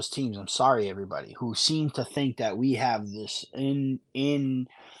compete with those teams. I'm sorry, everybody, who seem to think that we have this infinite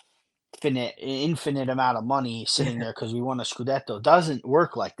amount of money sitting there because we won a Scudetto. It doesn't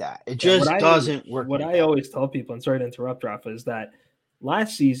work like that. It just doesn't work. What I always tell people, and sorry to interrupt, Rafa, is that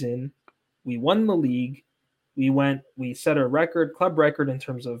last season we won the league. We set a club record in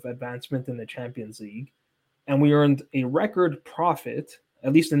terms of advancement in the Champions League, and we earned a record profit,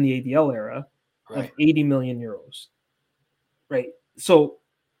 at least in the ADL era, of 80 million euros. Right. So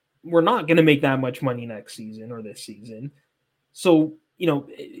we're not going to make that much money next season or this season. So,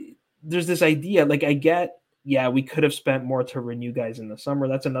 there's this idea, like, I get, we could have spent more to renew guys in the summer.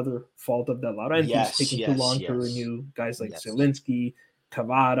 That's another fault of De Laurentiis, taking too long to renew guys like Zielinski,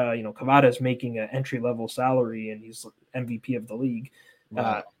 Cavada. Cavada is making an entry-level salary, and he's MVP of the league.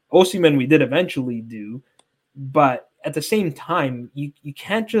 Osimhen we did eventually do, but at the same time, you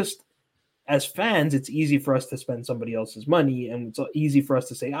can't just, as fans, it's easy for us to spend somebody else's money, and it's easy for us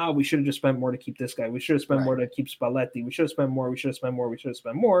to say, we should have just spent more to keep this guy. We should have spent more to keep Spalletti. We should have spent more. We should have spent more. We should have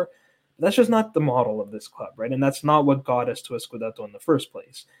spent more. But that's just not the model of this club, right? And that's not what got us to a Scudetto in the first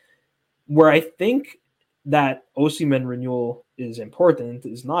place. Where I think that Osimhen renewal is important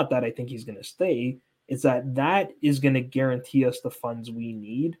is not that I think he's going to stay. It's that is going to guarantee us the funds we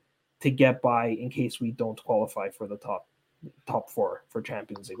need to get by in case we don't qualify for the top four for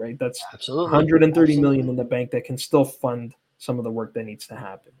Champions League, right? That's absolutely 130 million in the bank that can still fund some of the work that needs to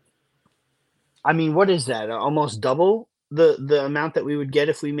happen. I mean, what is that? Almost double the amount that we would get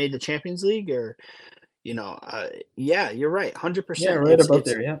if we made the Champions League, or you're right, 100%. Yeah, right about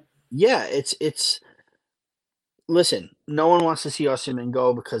there. Yeah. Yeah, it's. Listen, no one wants to see Osimhen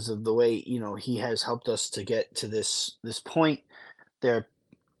go because of the way he has helped us to get to this point. There are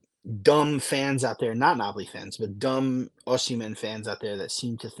dumb fans out there, not Napoli fans, but dumb Osimhen fans out there that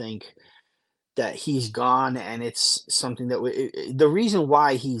seem to think that he's gone, and it's something that the reason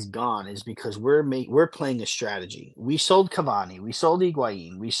why he's gone is because we're playing a strategy. We sold Cavani, we sold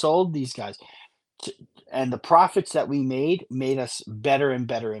Higuain, we sold these guys, and the profits that we made us better and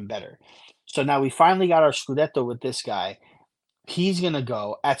better and better. So now we finally got our Scudetto with this guy. He's going to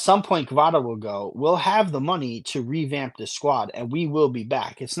go. At some point, Kvara will go. We'll have the money to revamp the squad, and we will be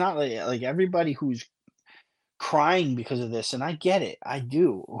back. It's not like everybody who's crying because of this, and I get it. I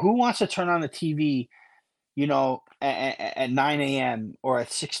do. Who wants to turn on the TV at 9 a.m. or at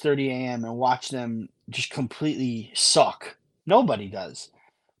 6:30 a.m. and watch them just completely suck. Nobody does.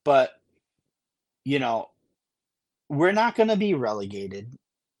 But, we're not going to be relegated.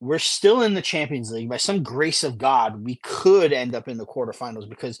 We're still in the Champions League. By some grace of God, we could end up in the quarterfinals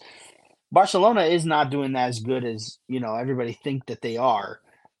because Barcelona is not doing as good as, everybody think that they are.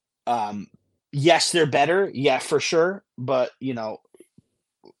 Yes, they're better. Yeah, for sure. But,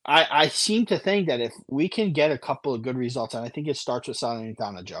 I seem to think that if we can get a couple of good results, and I think it starts with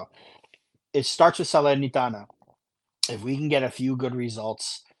Salernitana, Joe. It starts with Salernitana. If we can get a few good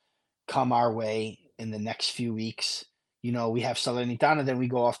results come our way in the next few weeks, we have Salernitana, then we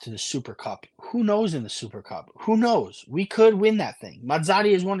go off to the Super Cup. Who knows in the Super Cup? Who knows? We could win that thing.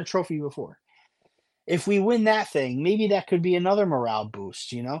 Mazzarri has won a trophy before. If we win that thing, maybe that could be another morale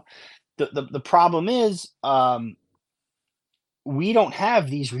boost, The problem is we don't have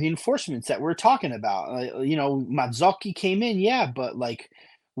these reinforcements that we're talking about. Mazzocchi came in, yeah, but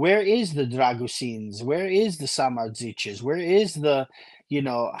where is the Dragusins? Where is the Samardziches? Where is the,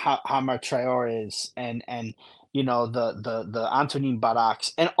 Hamar Traores and the Antonin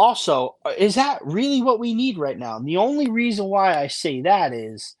Baraks? And also, is that really what we need right now? And the only reason why I say that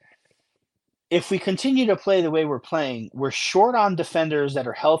is if we continue to play the way we're playing, we're short on defenders that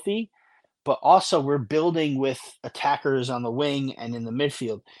are healthy, but also we're building with attackers on the wing and in the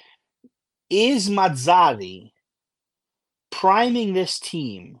midfield. Is Mazzarri priming this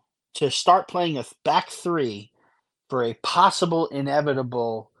team to start playing a back three for a possible,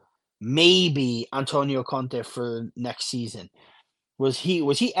 inevitable, maybe Antonio Conte for next season? Was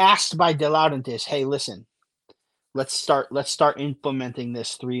he asked by De Laurentiis, hey, listen, let's start implementing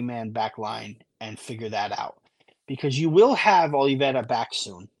this 3-man back line and figure that out? Because you will have Oliveira back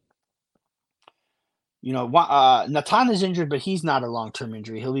soon. Natan is injured, but he's not a long-term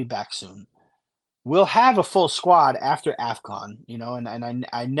injury. He'll be back soon. We'll have a full squad after AFCON, and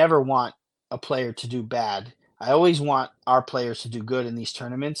I never want a player to do bad. I always want our players to do good in these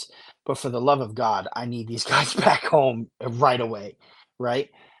tournaments, but for the love of God, I need these guys back home right away, right?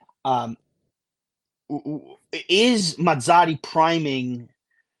 Is Mazzarri priming?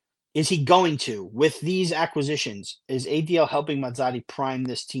 Is he going to, with these acquisitions, is ADL helping Mazzarri prime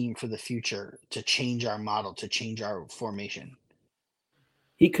this team for the future to change our model, to change our formation?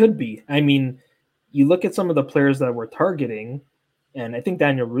 He could be. I mean, you look at some of the players that we're targeting, and I think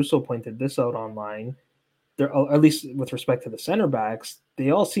Daniel Russo pointed this out online. They're, at least with respect to the center backs,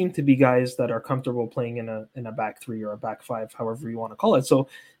 they all seem to be guys that are comfortable playing in a back three or a back five, however you want to call it. So,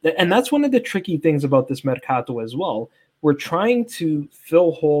 and that's one of the tricky things about this Mercato as well. We're trying to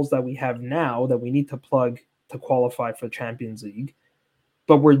fill holes that we have now that we need to plug to qualify for Champions League,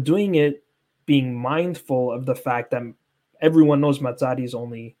 but we're doing it being mindful of the fact that everyone knows Mazzarri is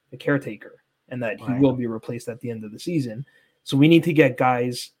only a caretaker and that he will be replaced at the end of the season. So we need to get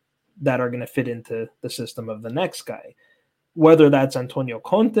guys that are going to fit into the system of the next guy. Whether that's Antonio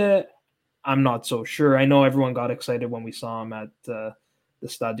Conte, I'm not so sure. I know everyone got excited when we saw him at the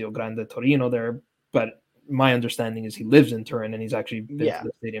Stadio Grande Torino there, but my understanding is he lives in Turin and he's actually been to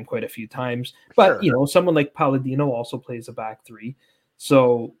the stadium quite a few times. But, someone like Palladino also plays a back three.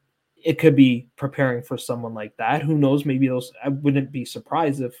 So it could be preparing for someone like that. Who knows? Maybe I wouldn't be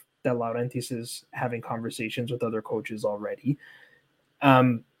surprised if De Laurentiis is having conversations with other coaches already.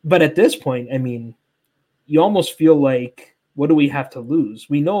 But at this point, I mean, you almost feel like, what do we have to lose?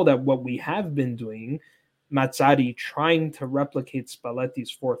 We know that what we have been doing, Mazzarri trying to replicate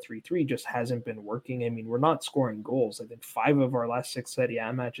Spalletti's 4-3-3 just hasn't been working. I mean, we're not scoring goals. I think 5 of our last 6 Serie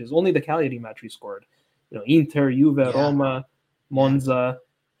A matches, only the Cagliari match we scored. Inter, Juve, Roma, Monza,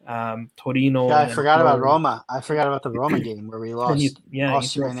 Torino. Yeah, I forgot about Roma. I forgot about the Roma game where we lost. You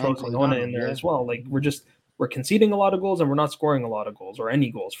throw Frosinone in there as well. Like, we're conceding a lot of goals and we're not scoring a lot of goals or any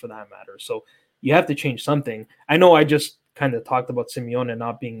goals for that matter. So you have to change something. I know I just kind of talked about Simeone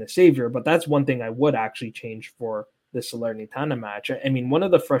not being the savior, but that's one thing I would actually change for the Salernitana match. I mean, one of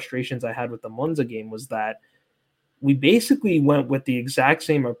the frustrations I had with the Monza game was that we basically went with the exact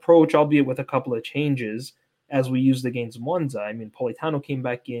same approach, albeit with a couple of changes, as we used against Monza. I mean, Politano came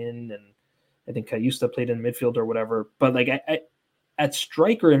back in, and I think Cayusta played in midfield or whatever. But at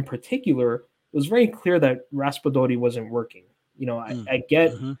striker in particular, it was very clear that Raspadori wasn't working. I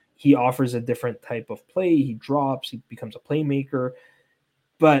get he offers a different type of play. He drops, he becomes a playmaker.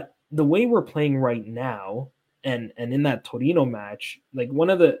 But the way we're playing right now, and in that Torino match,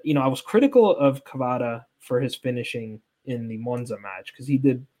 one of the, I was critical of Cavada for his finishing in the Monza match because he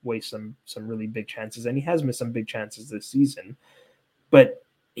did waste some really big chances, and he has missed some big chances this season. But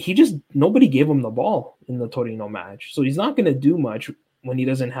nobody gave him the ball in the Torino match. So he's not going to do much when he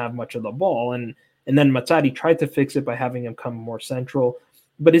doesn't have much of the ball. And And then Mazzarri tried to fix it by having him come more central.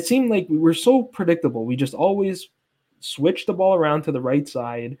 But it seemed like we were so predictable. We just always switch the ball around to the right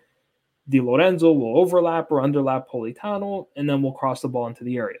side. Di Lorenzo will overlap or underlap Politano, and then we'll cross the ball into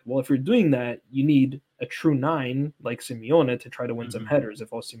the area. Well, if you're doing that, you need a true 9 like Simeone to try to win some headers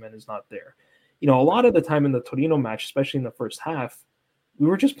if Osimhen is not there. A lot of the time in the Torino match, especially in the first half, we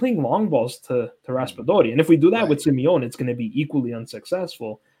were just playing long balls to Raspadori. And if we do that with Simeone, it's going to be equally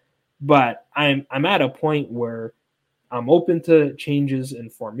unsuccessful. But I'm at a point where I'm open to changes in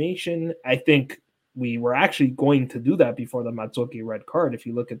formation. I think we were actually going to do that before the Mazzocchi red card. If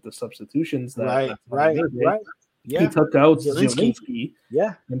you look at the substitutions that right. Yeah. He took out Zielinski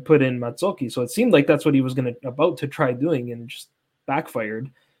and put in Mazzocchi. So it seemed like that's what he was about to try doing and just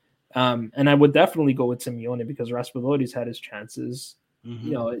backfired. And I would definitely go with Simeone because Raspadori's had his chances.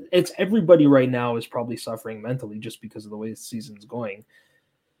 It's everybody right now is probably suffering mentally just because of the way the season's going.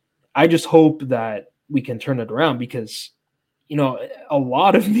 I just hope that we can turn it around because a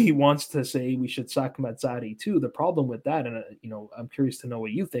lot of me wants to say we should sack Mazzarri too. The problem with that, and I'm curious to know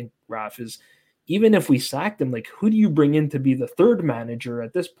what you think, Raf, is even if we sacked him, like who do you bring in to be the third manager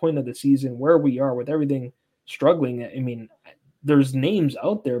at this point of the season where we are with everything struggling? I mean, there's names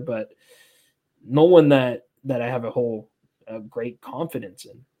out there, but no one that I have a great confidence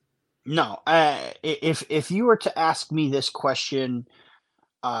in. No, if you were to ask me this question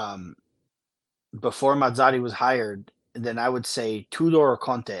before Mazzarri was hired, then I would say Tudor or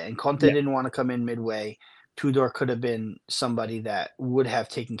Conte. And Conte didn't want to come in midway. Tudor could have been somebody that would have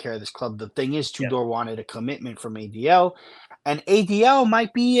taken care of this club. The thing is, Tudor wanted a commitment from ADL, and ADL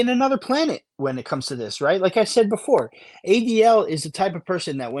might be in another planet when it comes to this, right? Like I said before, ADL is the type of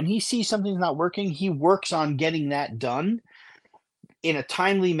person that when he sees something's not working, he works on getting that done in a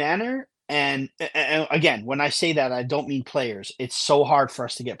timely manner. And again, when I say that, I don't mean players. It's so hard for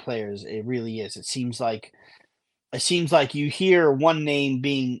us to get players. It really is. It seems like you hear one name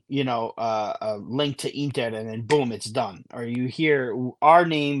being, linked to Inter, and then boom, it's done. Or you hear our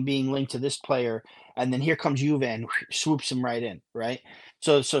name being linked to this player, and then here comes Juve and swoops him right in, right?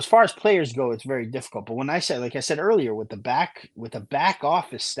 So as far as players go, it's very difficult. But when I said, like I said earlier, with the back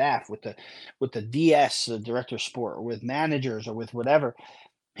office staff, with the DS, the director of sport, or with managers, or with whatever,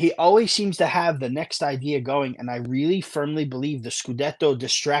 he always seems to have the next idea going, and I really firmly believe the Scudetto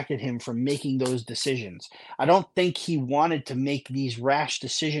distracted him from making those decisions. I don't think he wanted to make these rash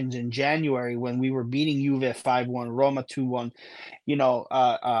decisions in January when we were beating Juve 5-1, Roma 2-1,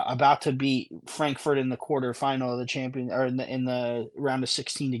 about to beat Frankfurt in the quarterfinal of the champion, or in the round of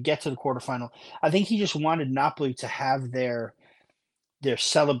 16 to get to the quarterfinal. I think he just wanted Napoli to have their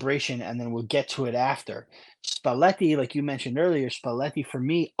celebration, and then we'll get to it after. Spalletti, like you mentioned earlier, Spalletti for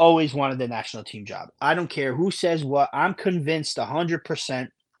me always wanted the national team job. I don't care who says what. I'm convinced 100%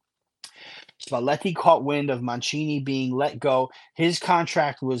 Spalletti caught wind of Mancini being let go. His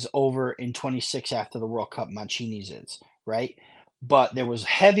contract was over in 26 after the World Cup. Mancini's is, right? But there was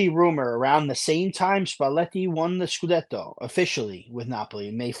heavy rumor around the same time Spalletti won the Scudetto officially with Napoli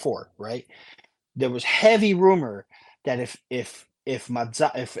in May 4th, right? There was heavy rumor that if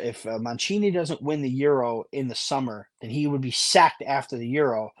Mancini doesn't win the Euro in the summer, then he would be sacked after the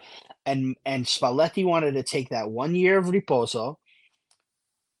Euro. And Spalletti wanted to take that 1 year of riposo,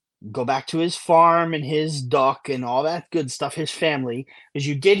 go back to his farm and his duck and all that good stuff, his family. Because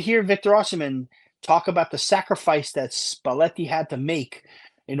you did hear Victor Osimhen talk about the sacrifice that Spalletti had to make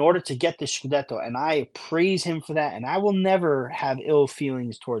in order to get the Scudetto. And I praise him for that. And I will never have ill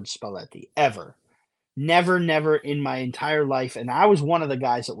feelings towards Spalletti, ever. Never in my entire life. And I was one of the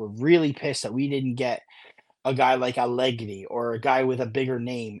guys that were really pissed that we didn't get a guy like Allegri or a guy with a bigger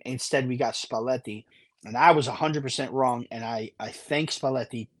name. Instead, we got Spalletti. And I was 100% wrong. And I thank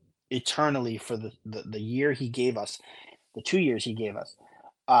Spalletti eternally for the year he gave us, the 2 years he gave us.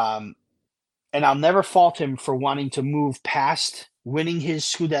 And I'll never fault him for wanting to move past winning his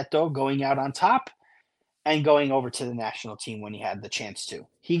Scudetto, going out on top, and going over to the national team when he had the chance to.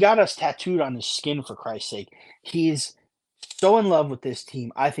 He got us tattooed on his skin, for Christ's sake. He's so in love with this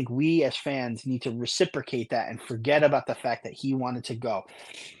team. I think we as fans need to reciprocate that and forget about the fact that he wanted to go.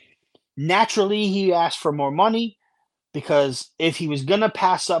 Naturally, he asked for more money, because if he was going to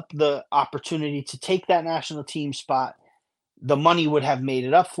pass up the opportunity to take that national team spot, the money would have made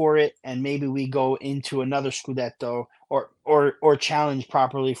it up for it, and maybe we go into another Scudetto or challenge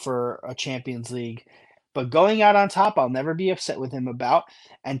properly for a Champions League. But going out on top, I'll never be upset with him about.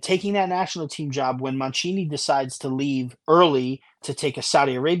 And taking that national team job when Mancini decides to leave early to take a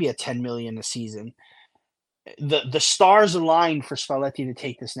Saudi Arabia $10 million a season, the stars aligned for Spalletti to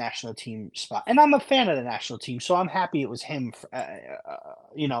take this national team spot, and I'm a fan of the national team, so I'm happy it was him.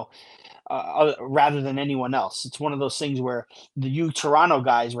 Rather than anyone else. It's one of those things where the Toronto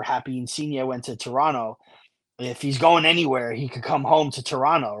guys were happy Insigne went to Toronto. If he's going anywhere, he could come home to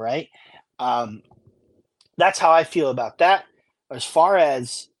Toronto, right? That's how I feel about that. As far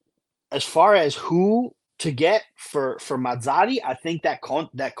as who to get for Mazzarri, I think that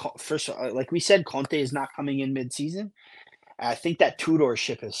first, like we said, Conte is not coming in mid-season. I think that Tudor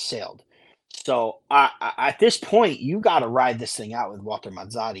ship has sailed. So at this point, you got to ride this thing out with Walter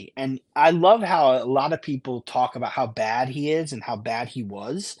Mazzarri. And I love how a lot of people talk about how bad he is and how bad he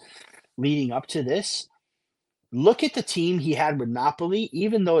was leading up to this. Look at the team he had with Napoli,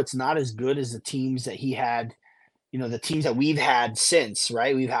 even though it's not as good as the teams that he had, the teams that we've had since,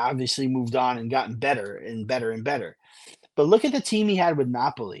 right? We've obviously moved on and gotten better and better and better. But look at the team he had with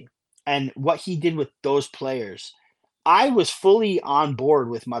Napoli and what he did with those players. I was fully on board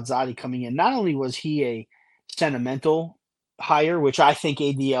with Mazzarri coming in. Not only was he a sentimental hire, which I think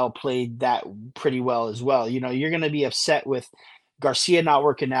ADL played that pretty well as well. You're going to be upset with Garcia not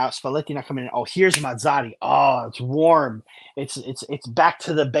working out, Spalletti not coming in. Oh, here's Mazzarri. Oh, it's warm. It's back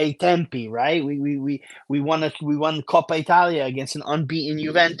to the bei tempi, right? We won Coppa Italia against an unbeaten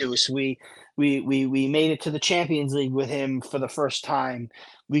Juventus. We made it to the Champions League with him for the first time.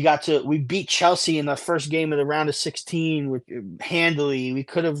 We beat Chelsea in the first game of the round of 16 handily. We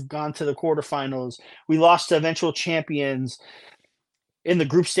could have gone to the quarterfinals. We lost to eventual champions in the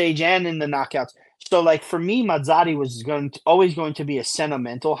group stage and in the knockouts. So, like, for me, Mazzarri was always going to be a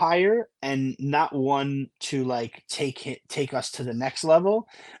sentimental hire and not one to like take us to the next level.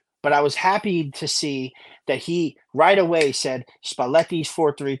 But I was happy to see that he right away said Spalletti's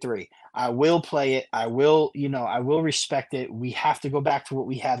 4-3-3. I will play it. I will respect it. We have to go back to what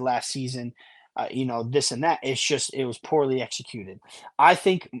we had last season. This and that. It was poorly executed. I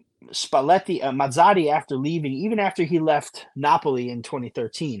think Mazzarri, after leaving, even after he left Napoli in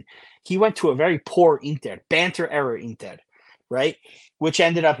 2013, he went to a very poor Inter, banter era Inter, right? Which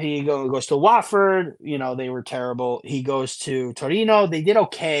ended up he goes to Watford. They were terrible. He goes to Torino. They did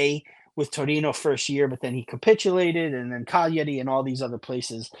okay with Torino first year, but then he capitulated, and then Cagliari and all these other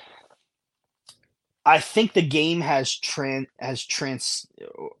places. I think the game has I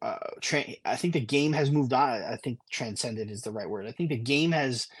think the game has moved on. I think transcended is the right word. I think the game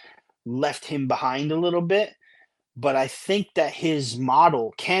has left him behind a little bit, but I think that his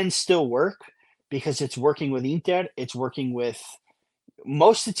model can still work because it's working with Inter. It's working with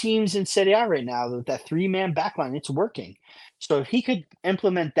most of the teams in Serie A right now. That three-man backline, it's working. So if he could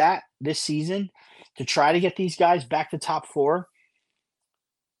implement that this season to try to get these guys back to top four,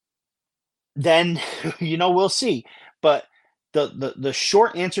 then we'll see. But the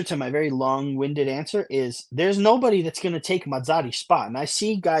short answer to my very long-winded answer is there's nobody that's going to take Mazzarri's spot. And I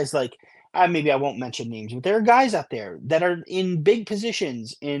see guys like maybe I won't mention names, but there are guys out there that are in big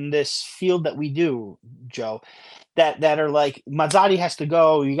positions in this field that we do, Joe, that are like Mazzarri has to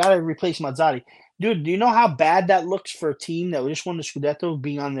go. You got to replace Mazzarri. Dude, do you know how bad that looks for a team that just won the Scudetto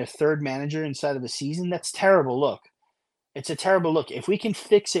being on their third manager inside of a season? That's terrible look. It's a terrible look. If we can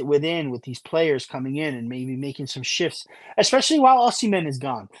fix it with these players coming in and maybe making some shifts, especially while Osimhen is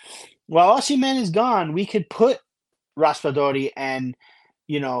gone. While Osimhen is gone, we could put Raspadori and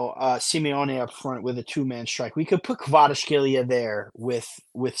Simeone up front with a two-man strike. We could put Kvaratskhelia there with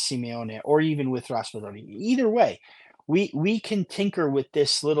Simeone or even with Raspadori. Either way, we can tinker with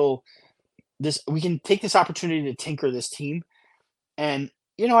we can take this opportunity to tinker this team. And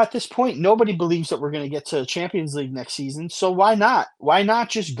at this point, nobody believes that we're going to get to Champions League next season. So why not? Why not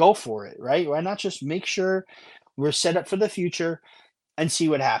just go for it, right? Why not just make sure we're set up for the future and see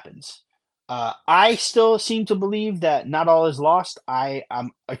what happens? I still seem to believe that not all is lost.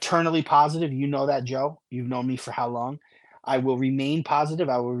 I'm eternally positive. You know that, Joe. You've known me for how long? I will remain positive.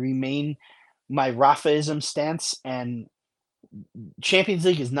 I will remain my Raffaism stance. And Champions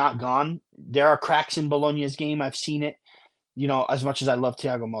League is not gone. There are cracks in Bologna's game. I've seen it. As much as I love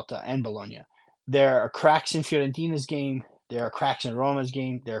Thiago Motta and Bologna, there are cracks in Fiorentina's game. There are cracks in Roma's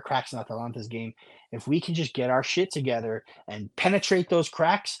game. There are cracks in Atalanta's game. If we can just get our shit together and penetrate those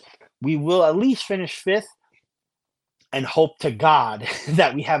cracks, we will at least finish fifth and hope to God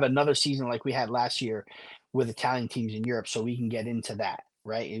that we have another season like we had last year with Italian teams in Europe so we can get into that,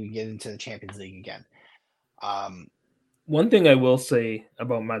 right? And we get into the Champions League again. One thing I will say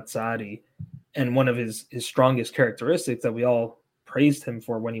about Mazzarri, and one of his strongest characteristics that we all praised him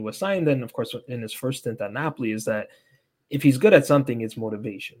for when he was signed, and of course in his first stint at Napoli, is that if he's good at something, it's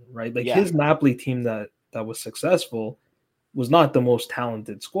motivation, right? Like his Napoli team that was successful, was not the most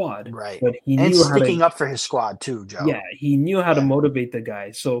talented squad, Right. but he And knew how sticking to, up for his squad too, Joe. yeah, he knew how to Yeah. motivate the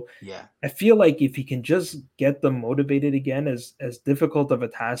guys. So Yeah. I feel like if he can just get them motivated again, as difficult of a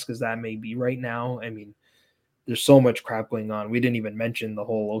task as that may be right now, I mean, there's so much crap going on. We didn't even mention the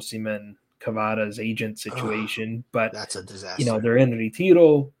whole Osimhen Cavada's agent situation, but That's a disaster. you know, they're in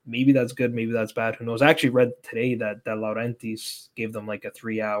Retiro. Maybe that's good, maybe that's bad. Who knows? I actually read today that Laurentiis gave them like a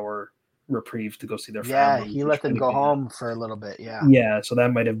 3-hour reprieve to go see their family. He let them go home for a little bit. Yeah. Yeah, so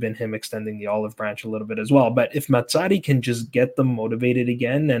that might have been him extending the olive branch a little bit as well. But if Mazzari can just get them motivated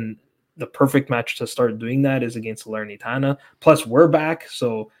again, and the perfect match to start doing that is against Salernitana. Plus, we're back,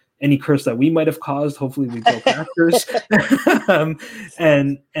 so any curse that we might have caused, hopefully we broke after.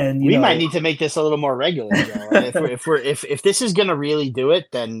 and we might need to make this a little more regular, Joe. if this is going to really do it,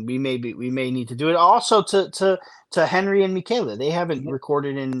 then we may need to do it. Also to Henry and Michele, they haven't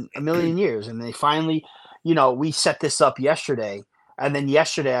recorded in a million years, and they finally, we set this up yesterday. And then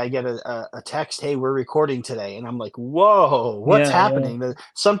yesterday I get a text, hey, we're recording today. And I'm like, whoa, what's happening? Yeah.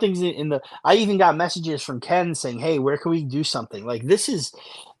 Something's in the – I even got messages from Ken saying, hey, where can we do something? Like this is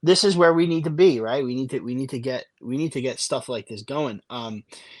where we need to be, right? We need to get stuff like this going.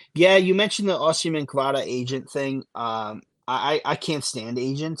 Yeah, you mentioned the Osimhen Kvara agent thing. I can't stand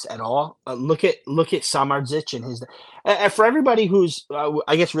agents at all. Look at Samardzic and his for everybody who's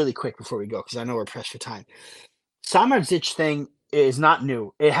I guess really quick before we go, because I know we're pressed for time. Samardzic thing is not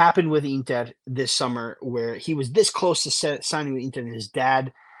new. It happened with Inter this summer, where he was this close to signing with Inter, and his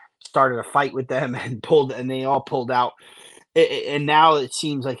dad started a fight with them and they all pulled out. And now it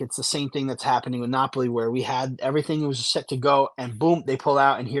seems like it's the same thing that's happening with Napoli, where we had everything was set to go, and boom, they pull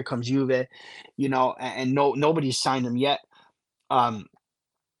out, and here comes Juve, and nobody's signed them yet.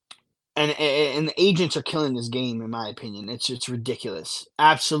 And the agents are killing this game, in my opinion. It's ridiculous,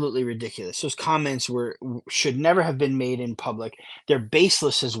 absolutely ridiculous. Those comments should never have been made in public. They're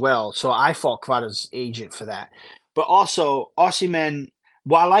baseless as well. So I fault Kvara's agent for that. But also, Osimhen,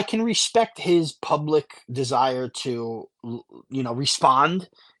 while I can respect his public desire to, respond,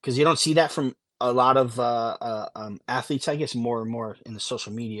 because you don't see that from a lot of athletes, I guess more and more in the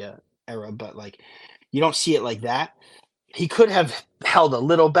social media era, but like you don't see it like that. He could have held a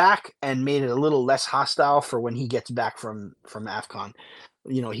little back and made it a little less hostile for when he gets back from AFCON.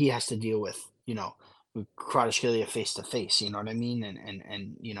 He has to deal with, Kvaratskhelia face to face, you know what I mean?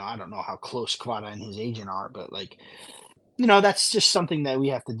 And I don't know how close Kvara and his agent are, but like, that's just something that we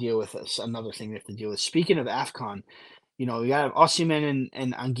have to deal with. Another thing we have to deal with. Speaking of AFCON, we got Osimhen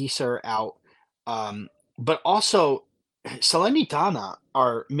and Anguissa are out. But also Salernitana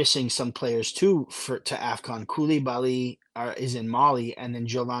are missing some players too to AFCON. Koulibaly is in Mali, and then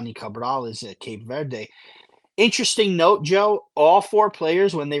Giovanni Cabral is at Cape Verde. Interesting note, Joe, all 4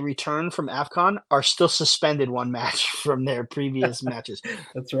 players, when they return from AFCON, are still suspended 1 match from their previous matches.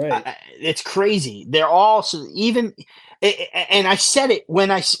 That's right. It's crazy. They're all even and I said it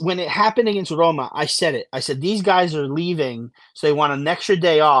when it happened against Roma. I said it. I said these guys are leaving, so they want an extra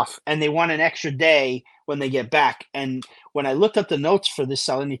day off, and they want an extra day when they get back. And when I looked up the notes for this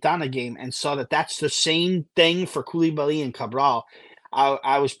Salernitana game and saw that that's the same thing for Koulibaly and Cabral,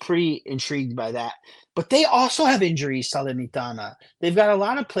 I was pretty intrigued by that. But they also have injuries, Salernitana. They've got a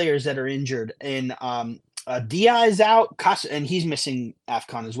lot of players that are injured. And Dia is out, and he's missing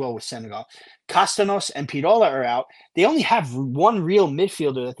AFCON as well with Senegal. Castanos and Pirola are out. They only have 1 real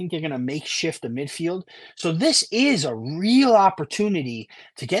midfielder. I think they're going to makeshift the midfield. So this is a real opportunity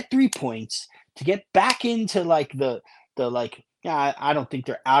to get 3 points, to get back into like I don't think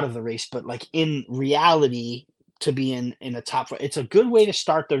they're out of the race, but like in reality, to be in a top 4. It's a good way to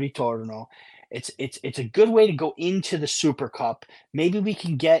start the Ritorno. It's a good way to go into the Super Cup. Maybe we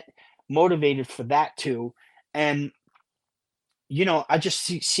can get motivated for that too. And I just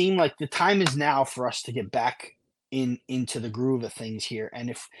seem like the time is now for us to get back into the groove of things here. And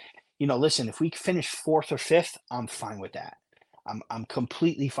if listen, if we finish 4th or 5th, I'm fine with that. I'm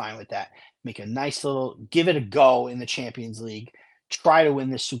completely fine with that. Make a nice give it a go in the Champions League. Try to win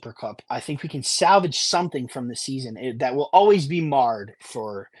this Super Cup. I think we can salvage something from the season that will always be marred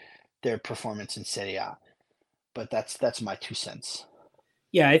for their performance in Serie A. But that's my 2 cents.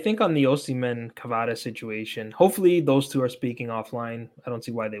 Yeah, I think on the Osimhen Cavada situation, hopefully those 2 are speaking offline. I don't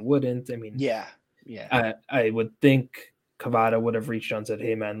see why they wouldn't. I mean, yeah. I would think Cavada would have reached out and said,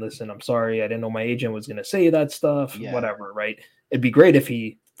 hey man, listen, I'm sorry. I didn't know my agent was going to say that stuff, whatever, right? It'd be great if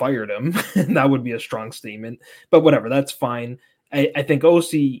he fired him. That would be a strong statement, but whatever, that's fine. I think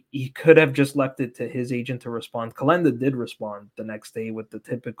Osi, he could have just left it to his agent to respond. Kalenda did respond the next day with the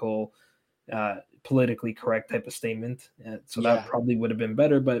typical politically correct type of statement. So that probably would have been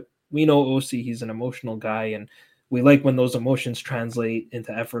better, but we know Osi, he's an emotional guy, and we like when those emotions translate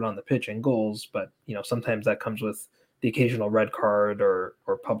into effort on the pitch and goals, but sometimes that comes with the occasional red card or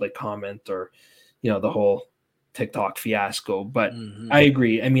public comment or the whole TikTok fiasco. But I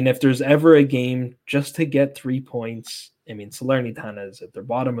agree. I mean, if there's ever a game just to get 3 points, I mean, Salernitana is at the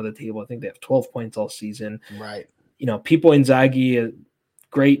bottom of the table. I think they have 12 points all season. Right. People Inzaghi, a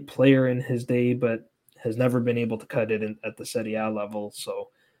great player in his day, but has never been able to cut it at the Serie A level. So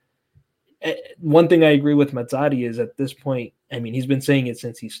one thing I agree with Mazzari is at this point, I mean, he's been saying it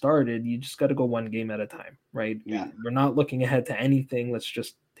since he started, you just got to go one game at a time, right? Yeah. We're not looking ahead to anything. Let's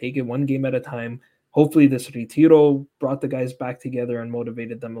just take it one game at a time. Hopefully this retiro brought the guys back together and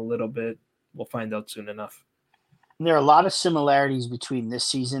motivated them a little bit. We'll find out soon enough. And there are a lot of similarities between this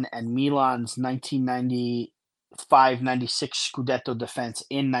season and Milan's 1995-96 Scudetto defense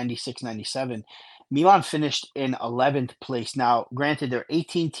in 96-97. Milan finished in 11th place. Now, granted, there are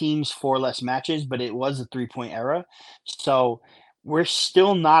 18 teams, 4 less matches, but it was a 3-point era. So we're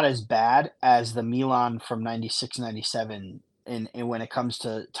still not as bad as the Milan from 96-97 in when it comes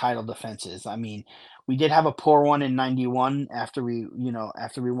to title defenses. I mean, we did have a poor one in 91 after we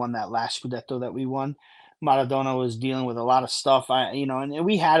won that last Scudetto that we won. Maradona was dealing with a lot of stuff, and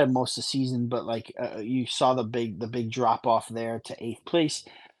we had him most of the season, but you saw the big drop off there to 8th place.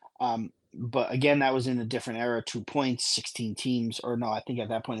 But again, that was in a different era, 2 points, 16 teams, or no, I think at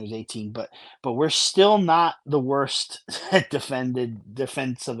that point it was 18. But we're still not the worst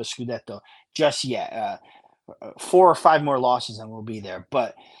defense of a Scudetto just yet. 4 or 5 more losses and we'll be there.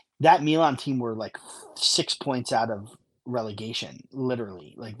 But that Milan team were like 6 points out of relegation,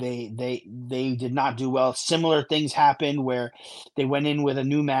 literally. Like they did not do well. Similar things happened where they went in with a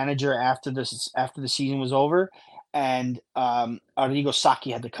new manager after the season was over. And Arrigo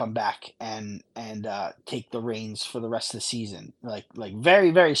Sacchi had to come back and take the reins for the rest of the season. Like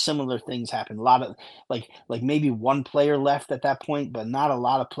very, very similar things happened. A lot of like maybe one player left at that point, but not a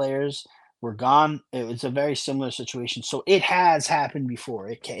lot of players were gone. It's a very similar situation. So it has happened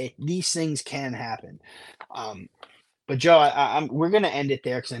before. These things can happen. But Joe, we're going to end it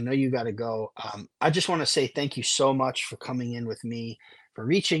there because I know you got to go. I just want to say thank you so much for coming in with me, for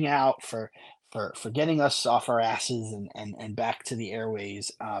reaching out, for getting us off our asses and back to the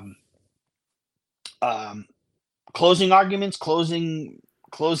airways. Closing arguments, closing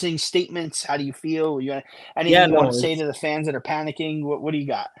statements. How do you feel? Anything you want to say to the fans that are panicking? What do you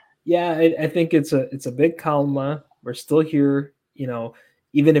got? Yeah, I think it's a big calma. We're still here,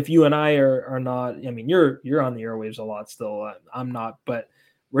 even if you and I are not. I mean, you're on the airwaves a lot still. I'm not, but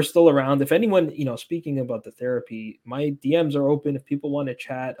we're still around. If anyone, speaking about the therapy, my DMs are open. If people want to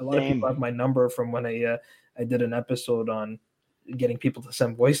chat, a lot of people have my number from when I did an episode on getting people to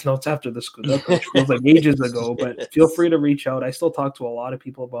send voice notes after the Scudetto, which feels like ages ago. But feel free to reach out. I still talk to a lot of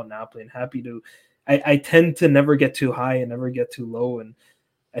people about Napoli and happy to. I tend to never get too high and never get too low, and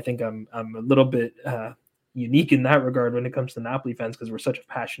I think I'm a little bit unique in that regard when it comes to Napoli fans because we're such a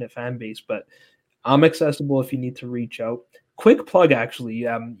passionate fan base. But I'm accessible if you need to reach out. Quick plug, actually.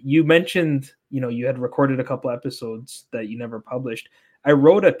 You mentioned, you had recorded a couple episodes that you never published. I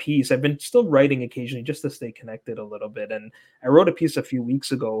wrote a piece. I've been still writing occasionally just to stay connected a little bit. And I wrote a piece a few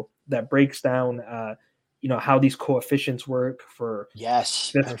weeks ago that breaks down, how these coefficients work for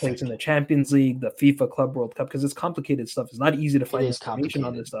fifth place in the Champions League, the FIFA Club World Cup, because it's complicated stuff. It's not easy to find information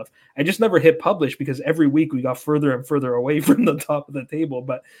on this stuff. I just never hit publish because every week we got further and further away from the top of the table.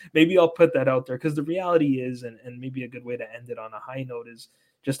 But maybe I'll put that out there because the reality is, and maybe a good way to end it on a high note is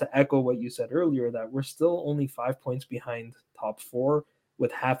just to echo what you said earlier, that we're still only 5 points behind top 4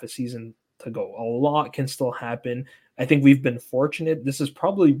 with half a season to go. A lot can still happen. I think we've been fortunate. This has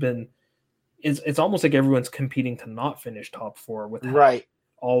probably been it's almost like everyone's competing to not finish top 4 with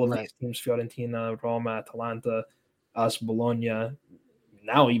all of these teams, Fiorentina, Roma, Atalanta, us, Bologna,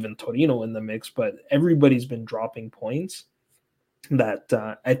 now even Torino in the mix, but everybody's been dropping points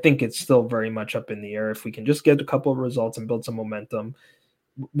that I think it's still very much up in the air. If we can just get a couple of results and build some momentum,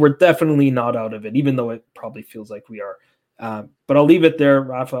 we're definitely not out of it, even though it probably feels like we are. But I'll leave it there,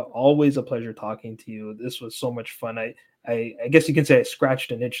 Rafa. Always a pleasure talking to you. This was so much fun. I guess you can say I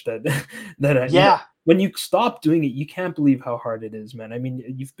scratched an itch that when you stop doing it, you can't believe how hard it is, man. I mean,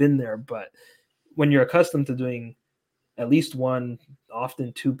 you've been there, but when you're accustomed to doing at least 1,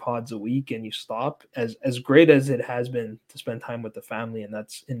 often 2 pods a week, and you stop, as great as it has been to spend time with the family, and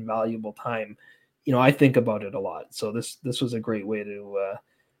that's invaluable time, I think about it a lot. So this was a great way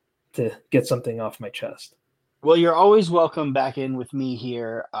to get something off my chest. Well, you're always welcome back in with me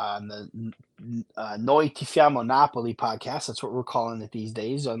here on the Noi Tifiamo Napoli podcast. That's what we're calling it these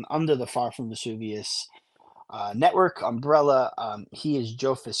days, under the Far From Vesuvius network umbrella. He is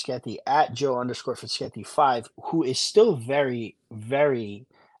Joe Fischetti at Joe_Fischetti5, who is still very, very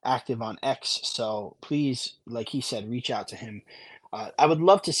active on X. So please, like he said, reach out to him. I would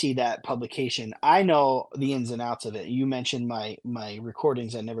love to see that publication. I know the ins and outs of it. You mentioned my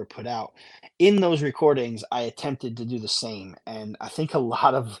recordings I never put out. In those recordings, I attempted to do the same, and I think a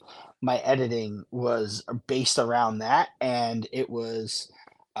lot of my editing was based around that, and it was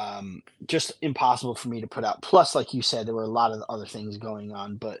just impossible for me to put out. Plus, like you said, there were a lot of other things going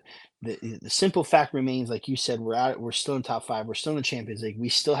on, but the simple fact remains, like you said, we're still in top 5, we're still in the Champions League, we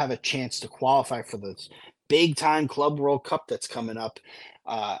still have a chance to qualify for the big time Club World Cup that's coming up,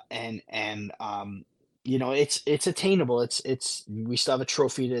 you know, it's attainable. It's we still have a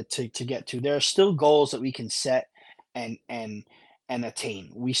trophy to get to. There are still goals that we can set and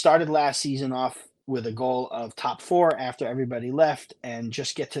attain. We started last season off with a goal of top 4 after everybody left, and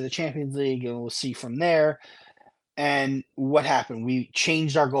just get to the Champions League, and we'll see from there. And what happened? We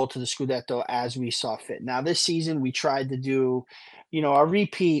changed our goal to the Scudetto as we saw fit. Now this season we tried to do, you know, a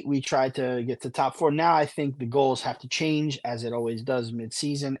repeat. We tried to get to top 4. Now I think the goals have to change, as it always does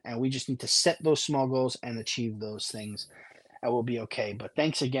mid-season, and we just need to set those small goals and achieve those things. And we'll be okay. But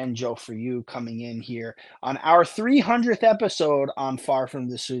thanks again, Joe, for you coming in here on our 300th episode on Far From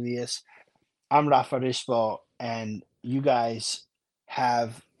Vesuvius. I'm Raffa Rispo, and you guys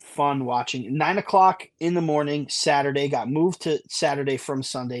have fun watching. 9 o'clock in the morning, Saturday, got moved to Saturday from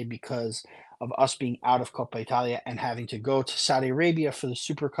Sunday because of us being out of Coppa Italia and having to go to Saudi Arabia for the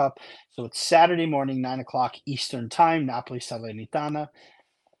Super Cup. So it's Saturday morning, 9 o'clock Eastern Time, Napoli Salernitana.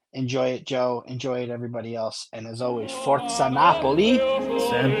 Enjoy it, Joe. Enjoy it, everybody else. And as always, Forza Napoli.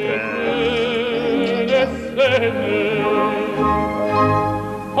 Sempre.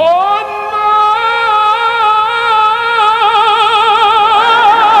 Oh